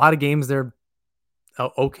lot of games they're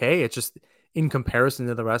okay. It's just in comparison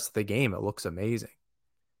to the rest of the game, it looks amazing.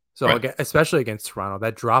 So especially against Toronto,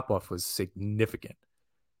 that drop off was significant.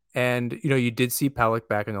 And, you did see Pellick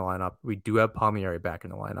back in the lineup. We do have Palmieri back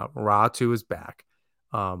in the lineup. Ratu is back.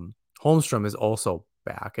 Holmstrom is also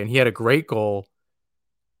back. And he had a great goal.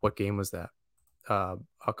 What game was that? A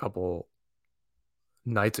couple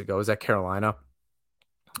nights ago. Was that Carolina?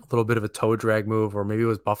 A little bit of a toe drag move, or maybe it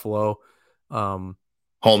was Buffalo. Holmstrom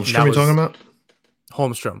you're talking about?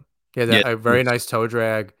 Holmstrom. Yeah, a very nice toe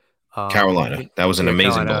drag. Carolina. That was an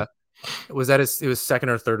amazing goal. It was second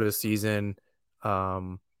or third of the season.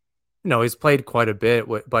 He's played quite a bit,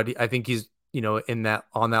 but I think he's, on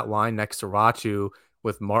that line next to Ratu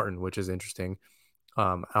with Martin, which is interesting.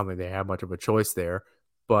 I don't think they have much of a choice there,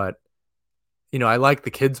 but I like the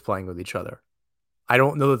kids playing with each other. I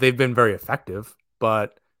don't know that they've been very effective,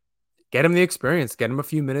 but get him the experience, get him a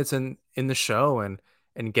few minutes in the show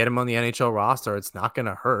and get him on the NHL roster. It's not going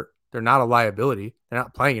to hurt. They're not a liability. They're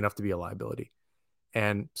not playing enough to be a liability.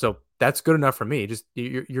 And so that's good enough for me. Just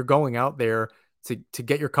you're going out there to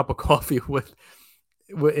get your cup of coffee with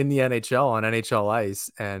in the NHL on NHL ice,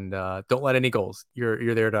 and don't let any goals.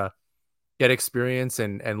 You're there to get experience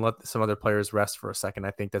and let some other players rest for a second.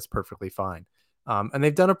 I think that's perfectly fine. And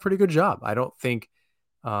they've done a pretty good job. I don't think,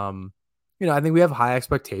 I think we have high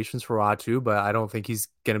expectations for Ratu, but I don't think he's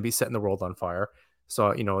going to be setting the world on fire.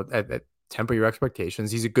 So, at temper your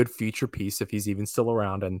expectations. He's a good feature piece if he's even still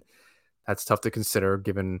around, and that's tough to consider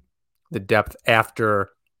given the depth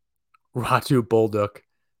after Ratu, Bolduc,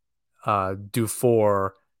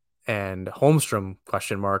 Dufour, and Holmstrom,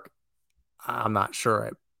 question mark. I'm not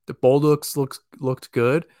sure. The Bolduc looked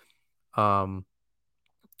good. Wotherspoon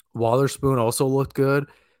also looked good.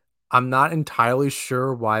 I'm not entirely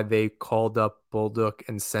sure why they called up Bolduc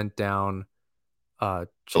and sent down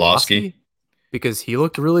Cholowski, because he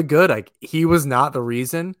looked really good. Like, he was not the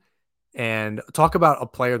reason. And talk about a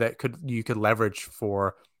player that you could leverage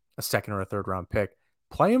for a second or a third round pick.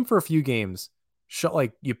 Play him for a few games.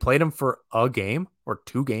 You played him for a game or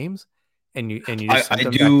 2 games, and you just sent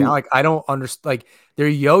him back down. Like, I don't understand. Like, they're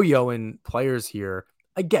yo-yoing players here.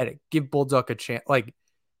 I get it. Give Bolduc a chance. Like,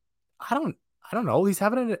 I don't know. He's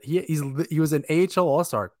having he was an AHL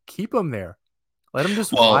All-Star. Keep him there. Let him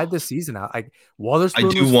just ride the season out.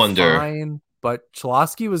 Wotherspoon was fine, but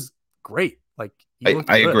Cholowski was great. Like,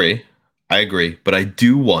 I agree. I agree, but I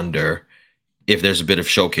do wonder if there's a bit of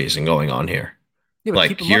showcasing going on here. Yeah,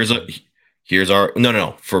 like, here's our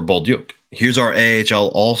no for Bolduc. Here's our AHL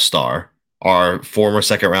All-Star, our former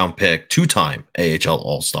second round pick, 2-time AHL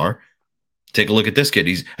All-Star. Take a look at this kid.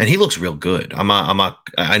 He looks real good.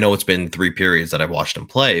 I know it's been 3 periods that I've watched him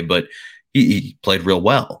play, but he played real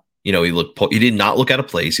well. He did not look out of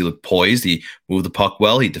place. He looked poised. He moved the puck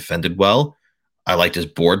well. He defended well. I liked his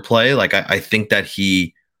board play. Like, I think that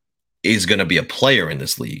he is going to be a player in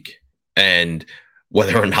this league, and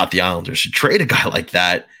whether or not the Islanders should trade a guy like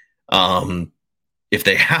that, if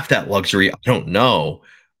they have that luxury, I don't know.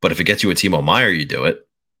 But if it gets you a Timo Meier, you do it.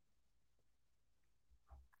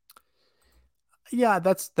 Yeah,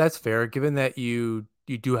 that's fair. Given that you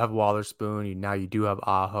do have Wotherspoon, you do have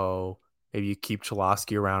Aho. Maybe you keep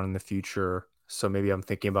Cholowski around in the future. So maybe I'm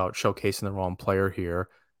thinking about showcasing the wrong player here,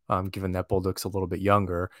 given that Bolduc's a little bit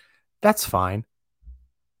younger. That's fine.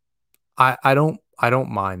 I don't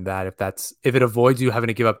mind that if it avoids you having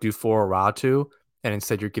to give up Dufour or Ratu, and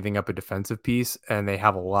instead you're giving up a defensive piece, and they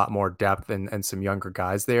have a lot more depth and some younger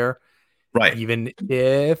guys there. Right. Even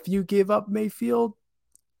if you give up Mayfield,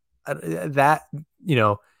 that,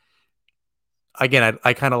 again,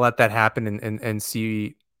 I kind of let that happen and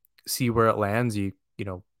see where it lands.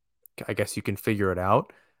 I guess you can figure it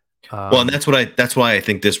out. Well, and that's why I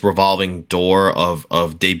think this revolving door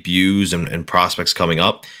of debuts and prospects coming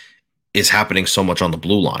up is happening so much on the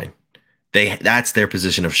blue line. That's their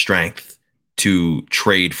position of strength to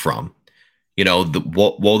trade from.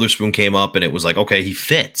 The Wotherspoon came up, and it was like, okay, he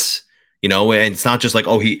fits. And it's not just like,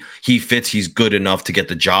 oh, he fits, he's good enough to get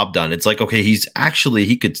the job done. It's like, okay,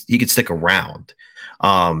 he could stick around.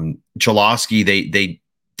 Cholowski,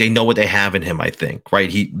 they know what they have in him, I think,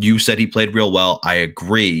 right? You said he played real well. I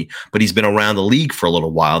agree, but he's been around the league for a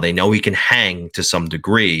little while. They know he can hang to some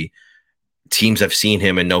degree. Teams have seen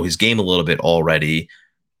him and know his game a little bit already.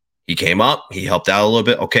 He came up, he helped out a little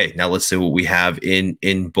bit. Okay, now let's see what we have in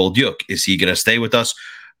Bolduc. Is he going to stay with us?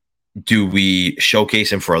 Do we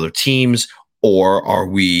showcase him for other teams, or are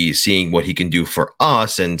we seeing what he can do for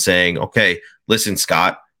us and saying, okay, listen,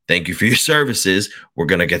 Scott, thank you for your services. We're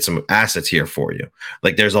going to get some assets here for you.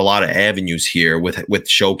 Like, there's a lot of avenues here with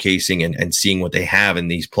showcasing and seeing what they have in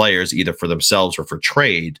these players, either for themselves or for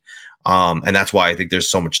trade. And that's why I think there's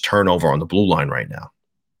so much turnover on the blue line right now.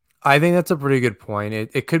 I think that's a pretty good point.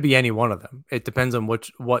 It could be any one of them. It depends on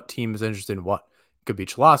what team is interested in what. Could be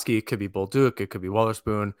Cholosky, it could be Bolduc, it could be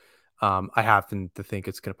Weatherspoon. I happen to think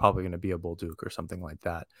it's probably going to be a Bolduc or something like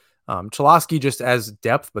that. Cholosky just as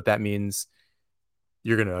depth, but that means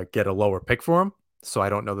you're going to get a lower pick for him. So I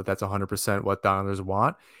don't know that that's 100% what the Islanders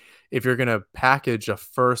want. If you're going to package a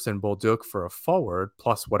first and Bolduc for a forward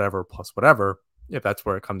plus whatever, if that's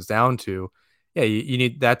where it comes down to, yeah, you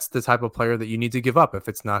need, that's the type of player that you need to give up if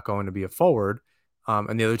it's not going to be a forward,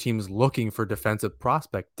 and the other team's looking for defensive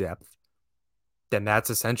prospect depth, then that's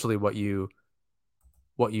essentially what you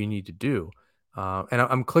need to do. And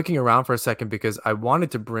I'm clicking around for a second because I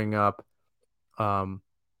wanted to bring up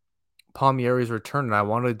Palmieri's return, and I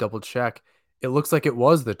wanted to double check. It looks like it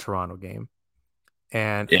was the Toronto game,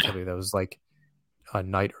 and I believe that was like a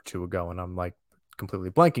night or two ago, and I'm like completely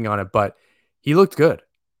blanking on it, but he looked good.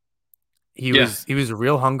 He was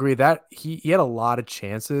real hungry. That he had a lot of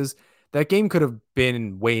chances. That game could have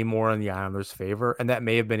been way more in the Islanders' favor, and that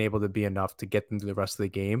may have been able to be enough to get them through the rest of the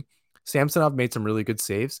game. Samsonov made some really good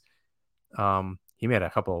saves. He made a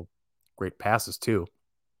couple great passes too.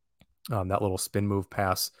 That little spin move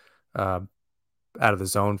pass out of the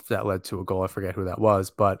zone that led to a goal. I forget who that was,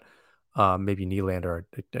 but maybe Nylander.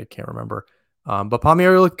 I can't remember. But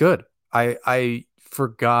Palmieri looked good. I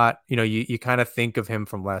forgot, you kind of think of him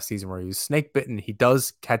from last season where he was snake bitten. He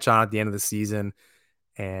does catch on at the end of the season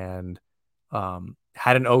and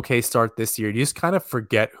had an okay start this year. You just kind of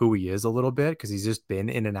forget who he is a little bit because he's just been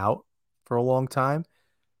in and out for a long time.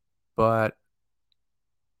 But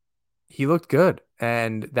he looked good.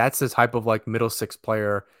 And that's the type of like middle six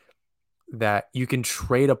player that you can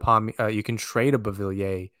trade upon. You can trade a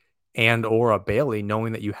Beauvillier and or a Bailey,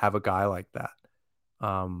 knowing that you have a guy like that.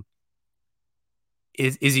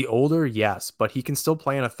 Is he older? Yes, but he can still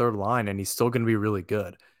play in a third line, and he's still going to be really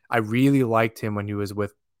good. I really liked him when he was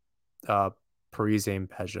with Parise and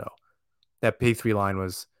Peugeot. That P3 line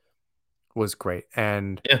was great,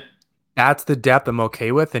 and that's the depth I'm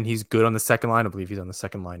okay with. And he's good on the second line. I believe he's on the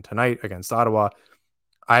second line tonight against Ottawa.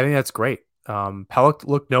 I think that's great. Pelech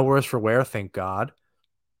looked no worse for wear, thank God.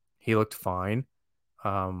 He looked fine.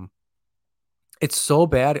 It's so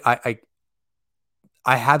bad.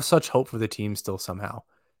 I have such hope for the team still somehow.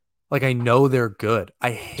 Like, I know they're good.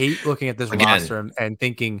 I hate looking at this roster and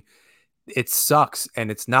thinking it sucks and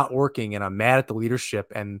it's not working, and I'm mad at the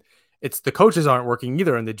leadership, and it's the coaches aren't working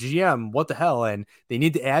either, and the GM, what the hell, and they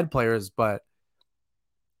need to add players, but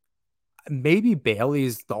maybe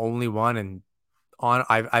Bailey's the only one, and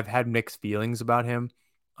I've had mixed feelings about him.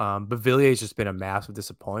 Beauvillier's just been a massive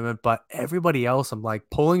disappointment, but everybody else, I'm like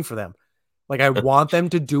pulling for them. Like, I want them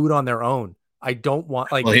to do it on their own. I don't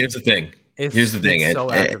want Well, here's the thing. It's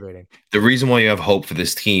so aggravating. The reason why you have hope for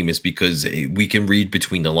this team is because we can read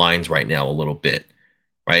between the lines right now a little bit,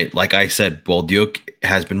 right? Like I said, Bolduc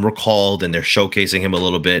has been recalled and they're showcasing him a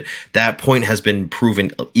little bit. That point has been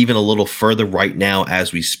proven even a little further right now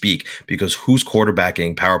as we speak, because who's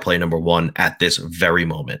quarterbacking power play number 1 at this very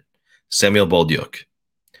moment? Samuel Bolduc.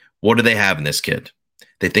 What do they have in this kid?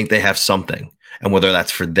 They think they have something. And whether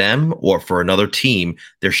that's for them or for another team,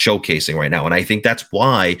 they're showcasing right now. And I think that's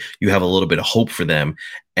why you have a little bit of hope for them.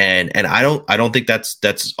 And I don't think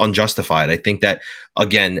that's unjustified. I think that,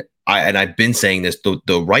 again, I've been saying this,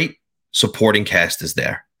 the right supporting cast is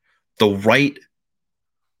there. The right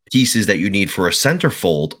pieces that you need for a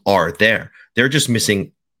centerfold are there. They're just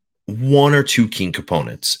missing 1 or 2 key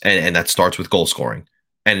components. And that starts with goal scoring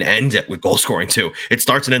and ends it with goal scoring too. It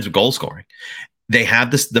starts and ends with goal scoring. They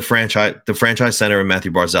have the franchise center in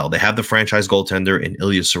Matthew Barzal. They have the franchise goaltender in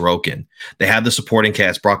Ilya Sorokin. They have the supporting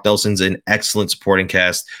cast. Brock Nelson's an excellent supporting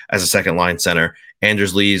cast as a second line center.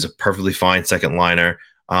 Anders Lee is a perfectly fine second liner.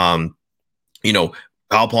 Kyle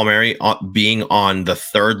Palmieri being on the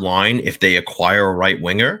third line, if they acquire a right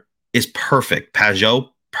winger, is perfect. Peugeot,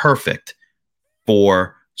 perfect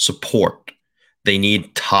for support. They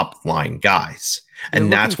need top line guys.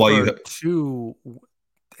 And that's why you have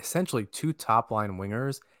essentially 2 top line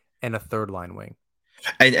wingers and a third line wing.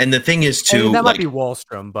 And the thing is too, that might be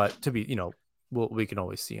Wahlstrom, but to be, we can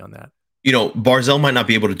always see on that. Barzal might not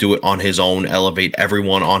be able to do it on his own, elevate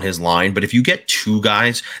everyone on his line, but if you get 2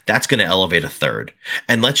 guys, that's going to elevate a third.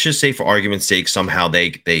 And let's just say, for argument's sake, somehow they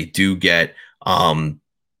do get, a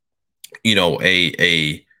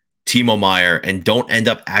Timo Meier and don't end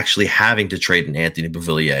up actually having to trade an Anthony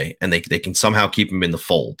Beauvillier, and they can somehow keep him in the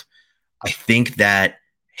fold. I think that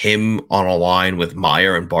him on a line with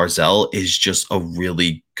Meier and Barzal is just a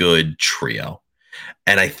really good trio.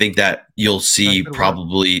 And I think that you'll see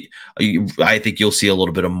I think you'll see a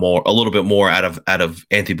little bit more out of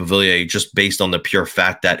Anthony Beauvillier, just based on the pure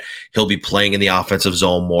fact that he'll be playing in the offensive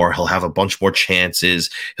zone more. He'll have a bunch more chances.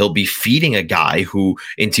 He'll be feeding a guy who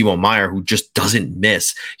in Timo Meier who just doesn't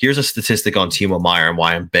miss. Here's a statistic on Timo Meier and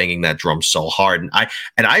why I'm banging that drum so hard.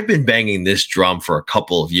 And I've been banging this drum for a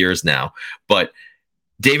couple of years now, but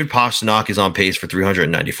David Pastrnak is on pace for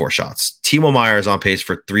 394 shots. Timo Meier is on pace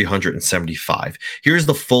for 375. Here's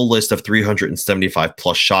the full list of 375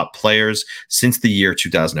 plus shot players since the year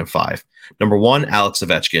 2005. Number 1, Alex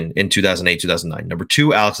Ovechkin in 2008-2009. Number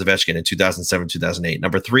 2, Alex Ovechkin in 2007-2008.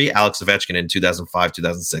 Number 3, Alex Ovechkin in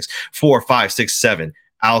 2005-2006. 4, 5, 6, 7,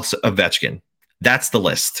 Alex Ovechkin. That's the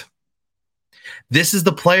list. This is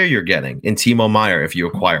the player you're getting in Timo Meier if you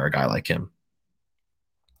acquire a guy like him.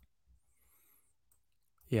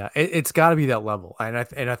 Yeah, it's got to be that level. And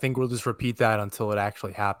I think we'll just repeat that until it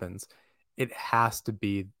actually happens. It has to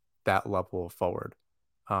be that level of forward.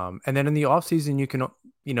 And then in the offseason,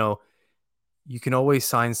 you can always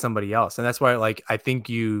sign somebody else. And that's why, like, I think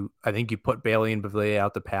you put Bailey and Beauvillier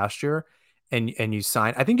out the pasture and you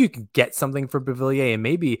sign. I think you can get something for Beauvillier, and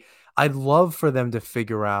maybe I'd love for them to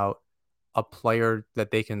figure out a player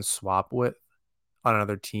that they can swap with on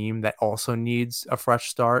another team that also needs a fresh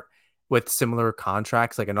start with similar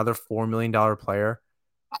contracts, like another $4 million player.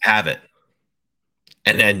 I have it.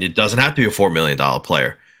 And then it doesn't have to be a $4 million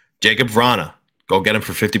player. Jacob Vrana, go get him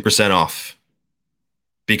for 50% off.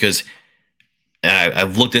 Because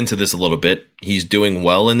I've looked into this a little bit. He's doing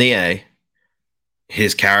well in the A.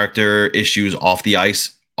 His character issues off the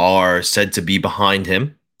ice are said to be behind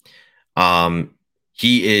him.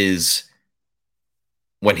 He is,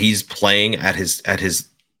 when he's playing at his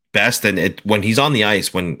best, and when he's on the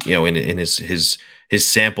ice, when in his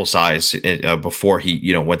sample size before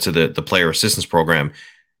he went to the player assistance program,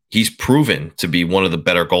 he's proven to be one of the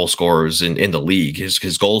better goal scorers in the league.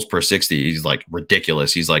 His goals per 60, he's like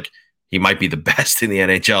ridiculous. He's like, he might be the best in the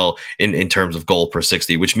NHL in terms of goal per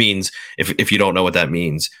 60, which means if you don't know what that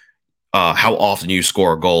means, how often you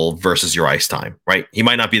score a goal versus your ice time, right? He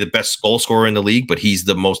might not be the best goal scorer in the league, but he's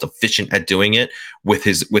the most efficient at doing it with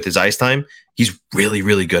his ice time. He's really,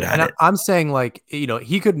 really good at it. I'm saying, like,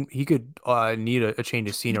 he could need a change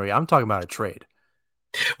of scenery. I'm talking about a trade.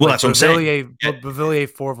 Well, like, that's what I'm saying. Beauvillier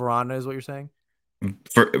for Verona is what you're saying?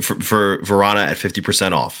 For Verona at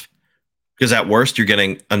 50% off. Because at worst, you're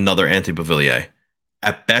getting another Anthony Beauvillier.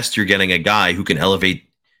 At best, you're getting a guy who can elevate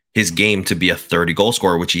his game to be a 30 goal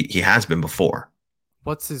scorer, which he has been before.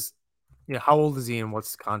 What's his, how old is he and what's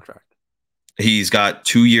his contract? He's got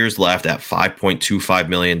 2 years left at $5.25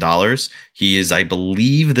 million. He is, I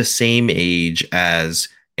believe, the same age as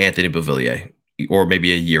Anthony Beauvillier, or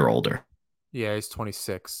maybe a year older. Yeah, he's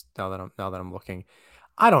 26 now that I'm looking.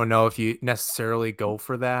 I don't know if you necessarily go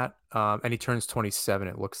for that. And he turns 27.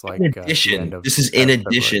 It looks like. This is in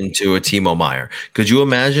addition to a Timo Meier. Could you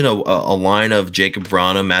imagine a line of Jacob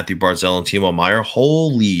Vrana, Matthew Barzal, and Timo Meier?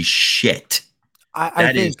 Holy shit!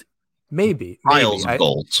 I think maybe piles of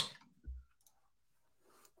goals.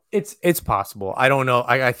 It's possible. I don't know.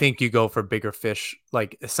 I think you go for bigger fish,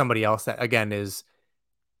 like somebody else that again is.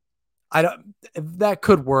 That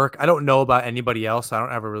could work. I don't know about anybody else. I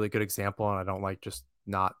don't have a really good example, and I don't like just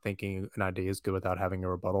not thinking an idea is good without having a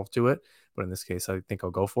rebuttal to it. But in this case, I think I'll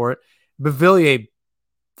go for it. Beauvillier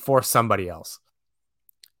for somebody else,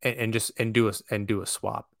 and do a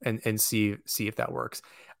swap and see if that works.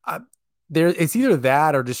 It's either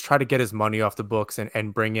that or just try to get his money off the books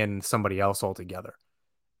and bring in somebody else altogether.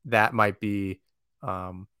 That might be.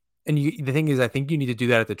 And the thing is, I think you need to do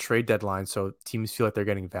that at the trade deadline so teams feel like they're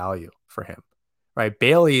getting value for him, right?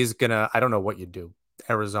 Bailey is I don't know what you do,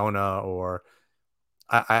 Arizona, or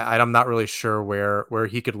I'm not really sure where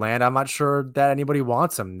he could land. I'm not sure that anybody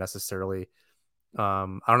wants him necessarily.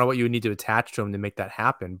 I don't know what you would need to attach to him to make that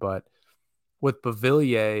happen. But with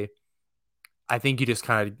Beauvillier, I think you just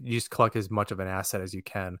collect as much of an asset as you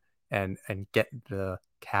can and get the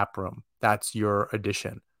cap room. That's your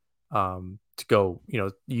addition. To go,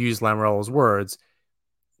 use Lamoriello's words,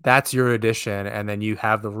 that's your addition, and then you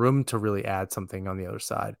have the room to really add something on the other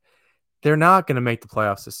side. They're not going to make the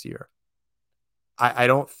playoffs this year. I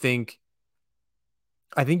think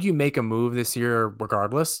you make a move this year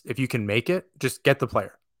regardless. If you can make it, just get the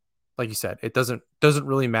player. Like you said, it doesn't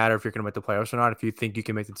really matter if you're going to make the playoffs or not. If you think you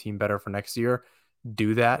can make the team better for next year,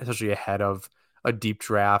 do that, especially ahead of a deep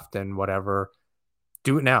draft and whatever.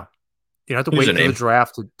 Do it now. You don't have to wait until the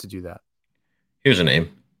draft to do that. Here's a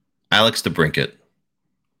name. Alex DeBrincat.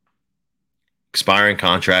 Expiring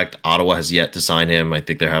contract. Ottawa has yet to sign him. I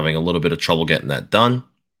think they're having a little bit of trouble getting that done.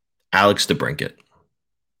 Alex DeBrincat.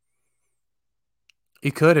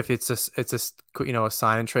 You could if it's a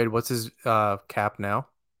sign and trade. What's his cap now?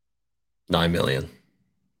 $9 million.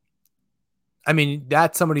 I mean,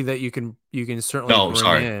 that's somebody that you can certainly No,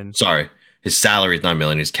 bring in. Sorry. His salary is $9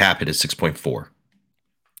 million. His cap hit is 6.4.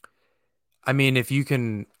 I mean, if you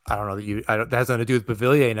can, I don't know that has nothing to do with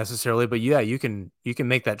Beauvillier necessarily, but yeah, you can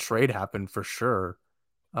make that trade happen for sure.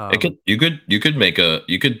 You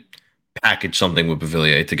could package something with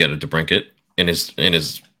Beauvillier to get a DeBrincat in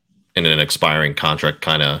an expiring contract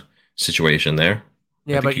kind of situation there.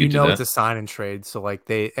 Yeah, but it's a sign and trade, so like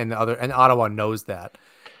and Ottawa knows that.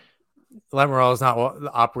 Lamoriello is not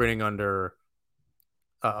operating under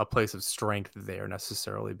a place of strength there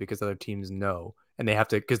necessarily because other teams know, and they have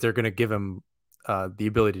to because they're going to give him the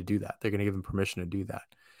ability to do that. They're going to give him permission to do that.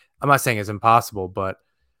 I'm not saying it's impossible, but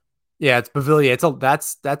yeah, it's Beauvillier.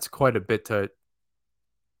 That's quite a bit to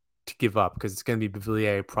give up because it's going to be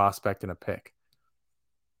Beauvillier, a prospect, and a pick.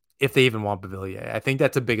 If they even want Beauvillier, I think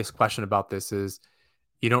that's the biggest question about this is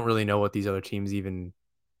you don't really know what these other teams even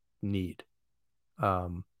need.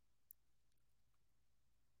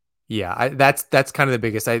 Yeah, that's kind of the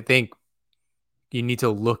biggest. I think you need to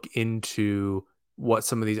look into what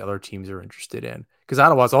some of these other teams are interested in because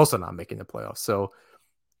Ottawa's also not making the playoffs, so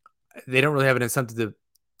they don't really have an incentive to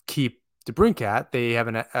keep DeBrincat. They have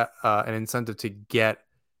an incentive to get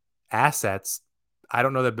assets. I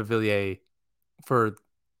don't know that Beauvillier for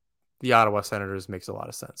the Ottawa Senators makes a lot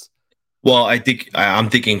of sense. Well, I'm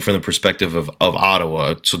thinking from the perspective of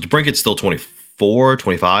Ottawa. So DeBrincat's still 24,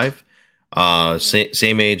 25.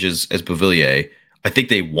 Same age as Beauvillier. I think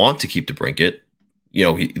they want to keep DeBrincat. You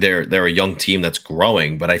know, they're a young team that's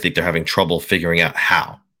growing, but I think they're having trouble figuring out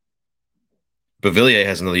how. Beauvillier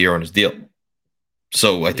has another year on his deal,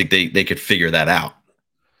 so I think they could figure that out.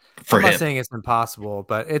 I'm not saying it's impossible,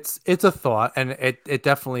 but it's a thought, and it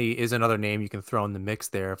definitely is another name you can throw in the mix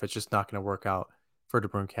there if it's just not going to work out for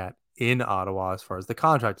DeBrincat in Ottawa as far as the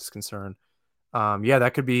contract is concerned. Yeah,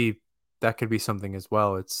 that could be something as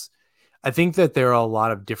well. I think that there are a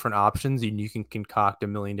lot of different options and you can concoct a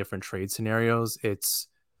million different trade scenarios. It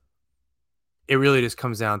really just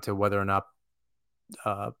comes down to whether or not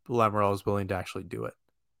Lamoriello is willing to actually do it.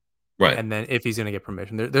 Right. And then if he's going to get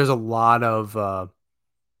permission, there's a lot of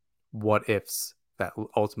what ifs that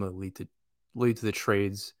ultimately lead to the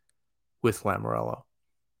trades with Lamoriello.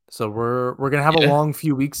 So we're going to have a long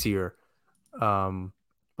few weeks here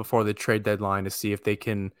before the trade deadline to see if they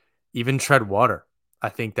can even tread water. I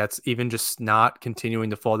think that's even just not continuing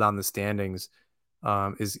to fall down the standings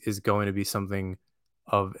is going to be something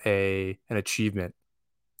of an achievement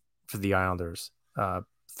for the Islanders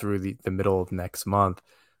through the middle of next month.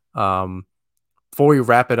 Before we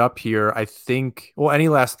wrap it up here, I think. Well, any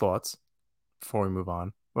last thoughts before we move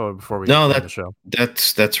on? Well, before we end the show,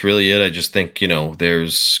 that's really it. I just think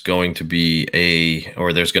there's going to be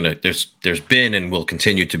there's been and will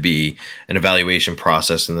continue to be an evaluation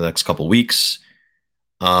process in the next couple of weeks.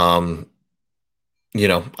 Because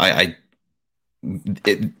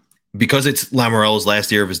it's Lamoriello's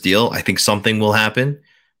last year of his deal, I think something will happen.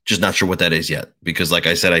 Just not sure what that is yet. Because, like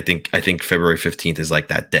I said, I think February 15th is like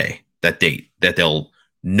that date that they'll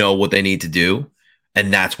know what they need to do,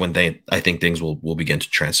 and that's when I think things will begin to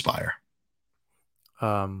transpire.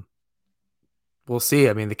 We'll see.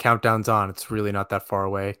 I mean, the countdown's on. It's really not that far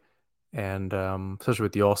away, and especially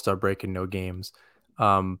with the All-Star break and no games.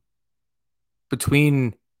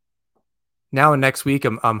 Between now and next week,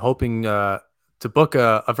 I'm hoping to book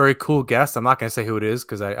a very cool guest. I'm not going to say who it is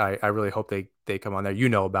because I really hope they come on there. You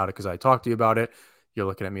know about it because I talked to you about it. You're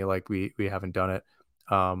looking at me like we haven't done it.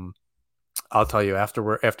 I'll tell you after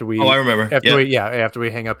we. Oh, I remember. After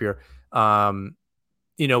we hang up here.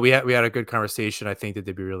 We had a good conversation. I think that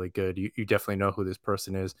they'd be really good. You definitely know who this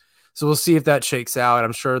person is. So we'll see if that shakes out.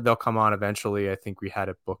 I'm sure they'll come on eventually. I think we had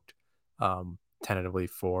it booked tentatively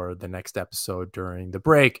for the next episode during the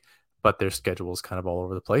break, but their schedule is kind of all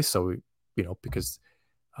over the place. So because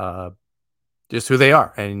just who they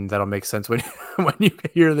are, and that'll make sense when you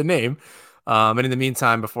hear the name. And in the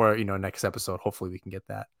meantime, before next episode, hopefully we can get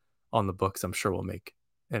that on the books. I'm sure we'll make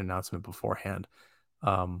an announcement beforehand.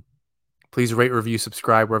 Please rate, review,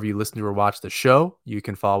 subscribe wherever you listen to or watch the show. You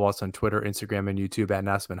can follow us on Twitter, Instagram, and YouTube at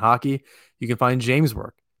Nassman Hockey. You can find James'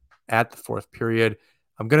 work at The Fourth Period.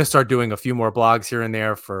 I'm going to start doing a few more blogs here and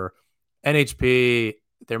there for NHP.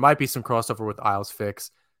 There might be some crossover with Isles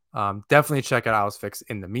Fix. Definitely check out Isles Fix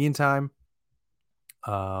in the meantime.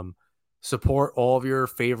 Support all of your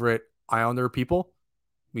favorite Islander people.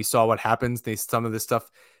 We saw what happens. Some of this stuff,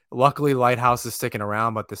 luckily Lighthouse is sticking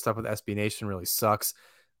around, but the stuff with SB Nation really sucks.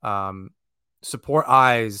 Support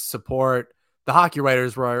Eyes, support the hockey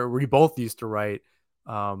writers where we both used to write.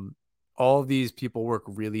 all of these people work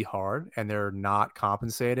really hard and they're not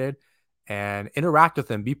compensated, and interact with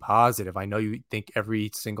them. Be positive. I know you think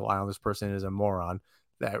every single Islanders person is a moron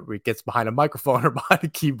that gets behind a microphone or behind a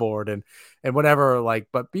keyboard and whatever, like,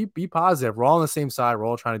 but be positive. We're all on the same side. We're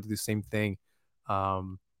all trying to do the same thing.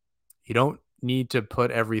 You don't need to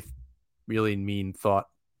put every really mean thought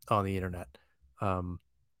on the internet,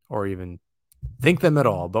 or even think them at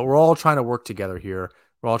all, but we're all trying to work together here.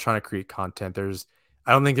 We're all trying to create content.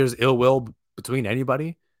 I don't think there's ill will between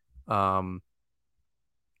anybody. So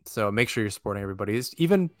make sure you're supporting everybody. It's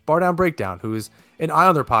even Bar Down Breakdown, who is an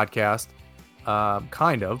Islander podcast,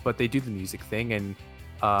 kind of, but they do the music thing. And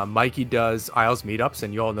Mikey does Isles Meetups,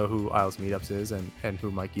 and you all know who Isles Meetups is and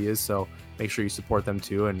who Mikey is. So make sure you support them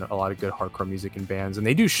too. And a lot of good hardcore music and bands. And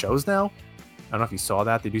they do shows now. I don't know if you saw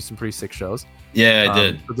that. They do some pretty sick shows. Yeah, I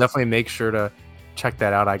did. So definitely make sure to check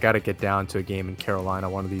that out. I got to get down to a game in Carolina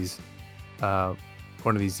one of these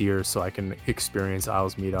years so I can experience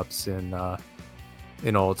Isles Meetups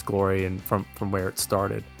in all its glory and from where it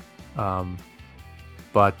started.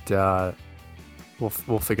 But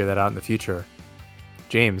we'll figure that out in the future.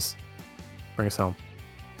 James, bring us home.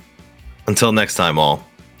 Until next time, all.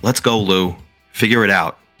 Let's go, Lou. Figure it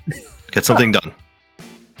out. Get something done.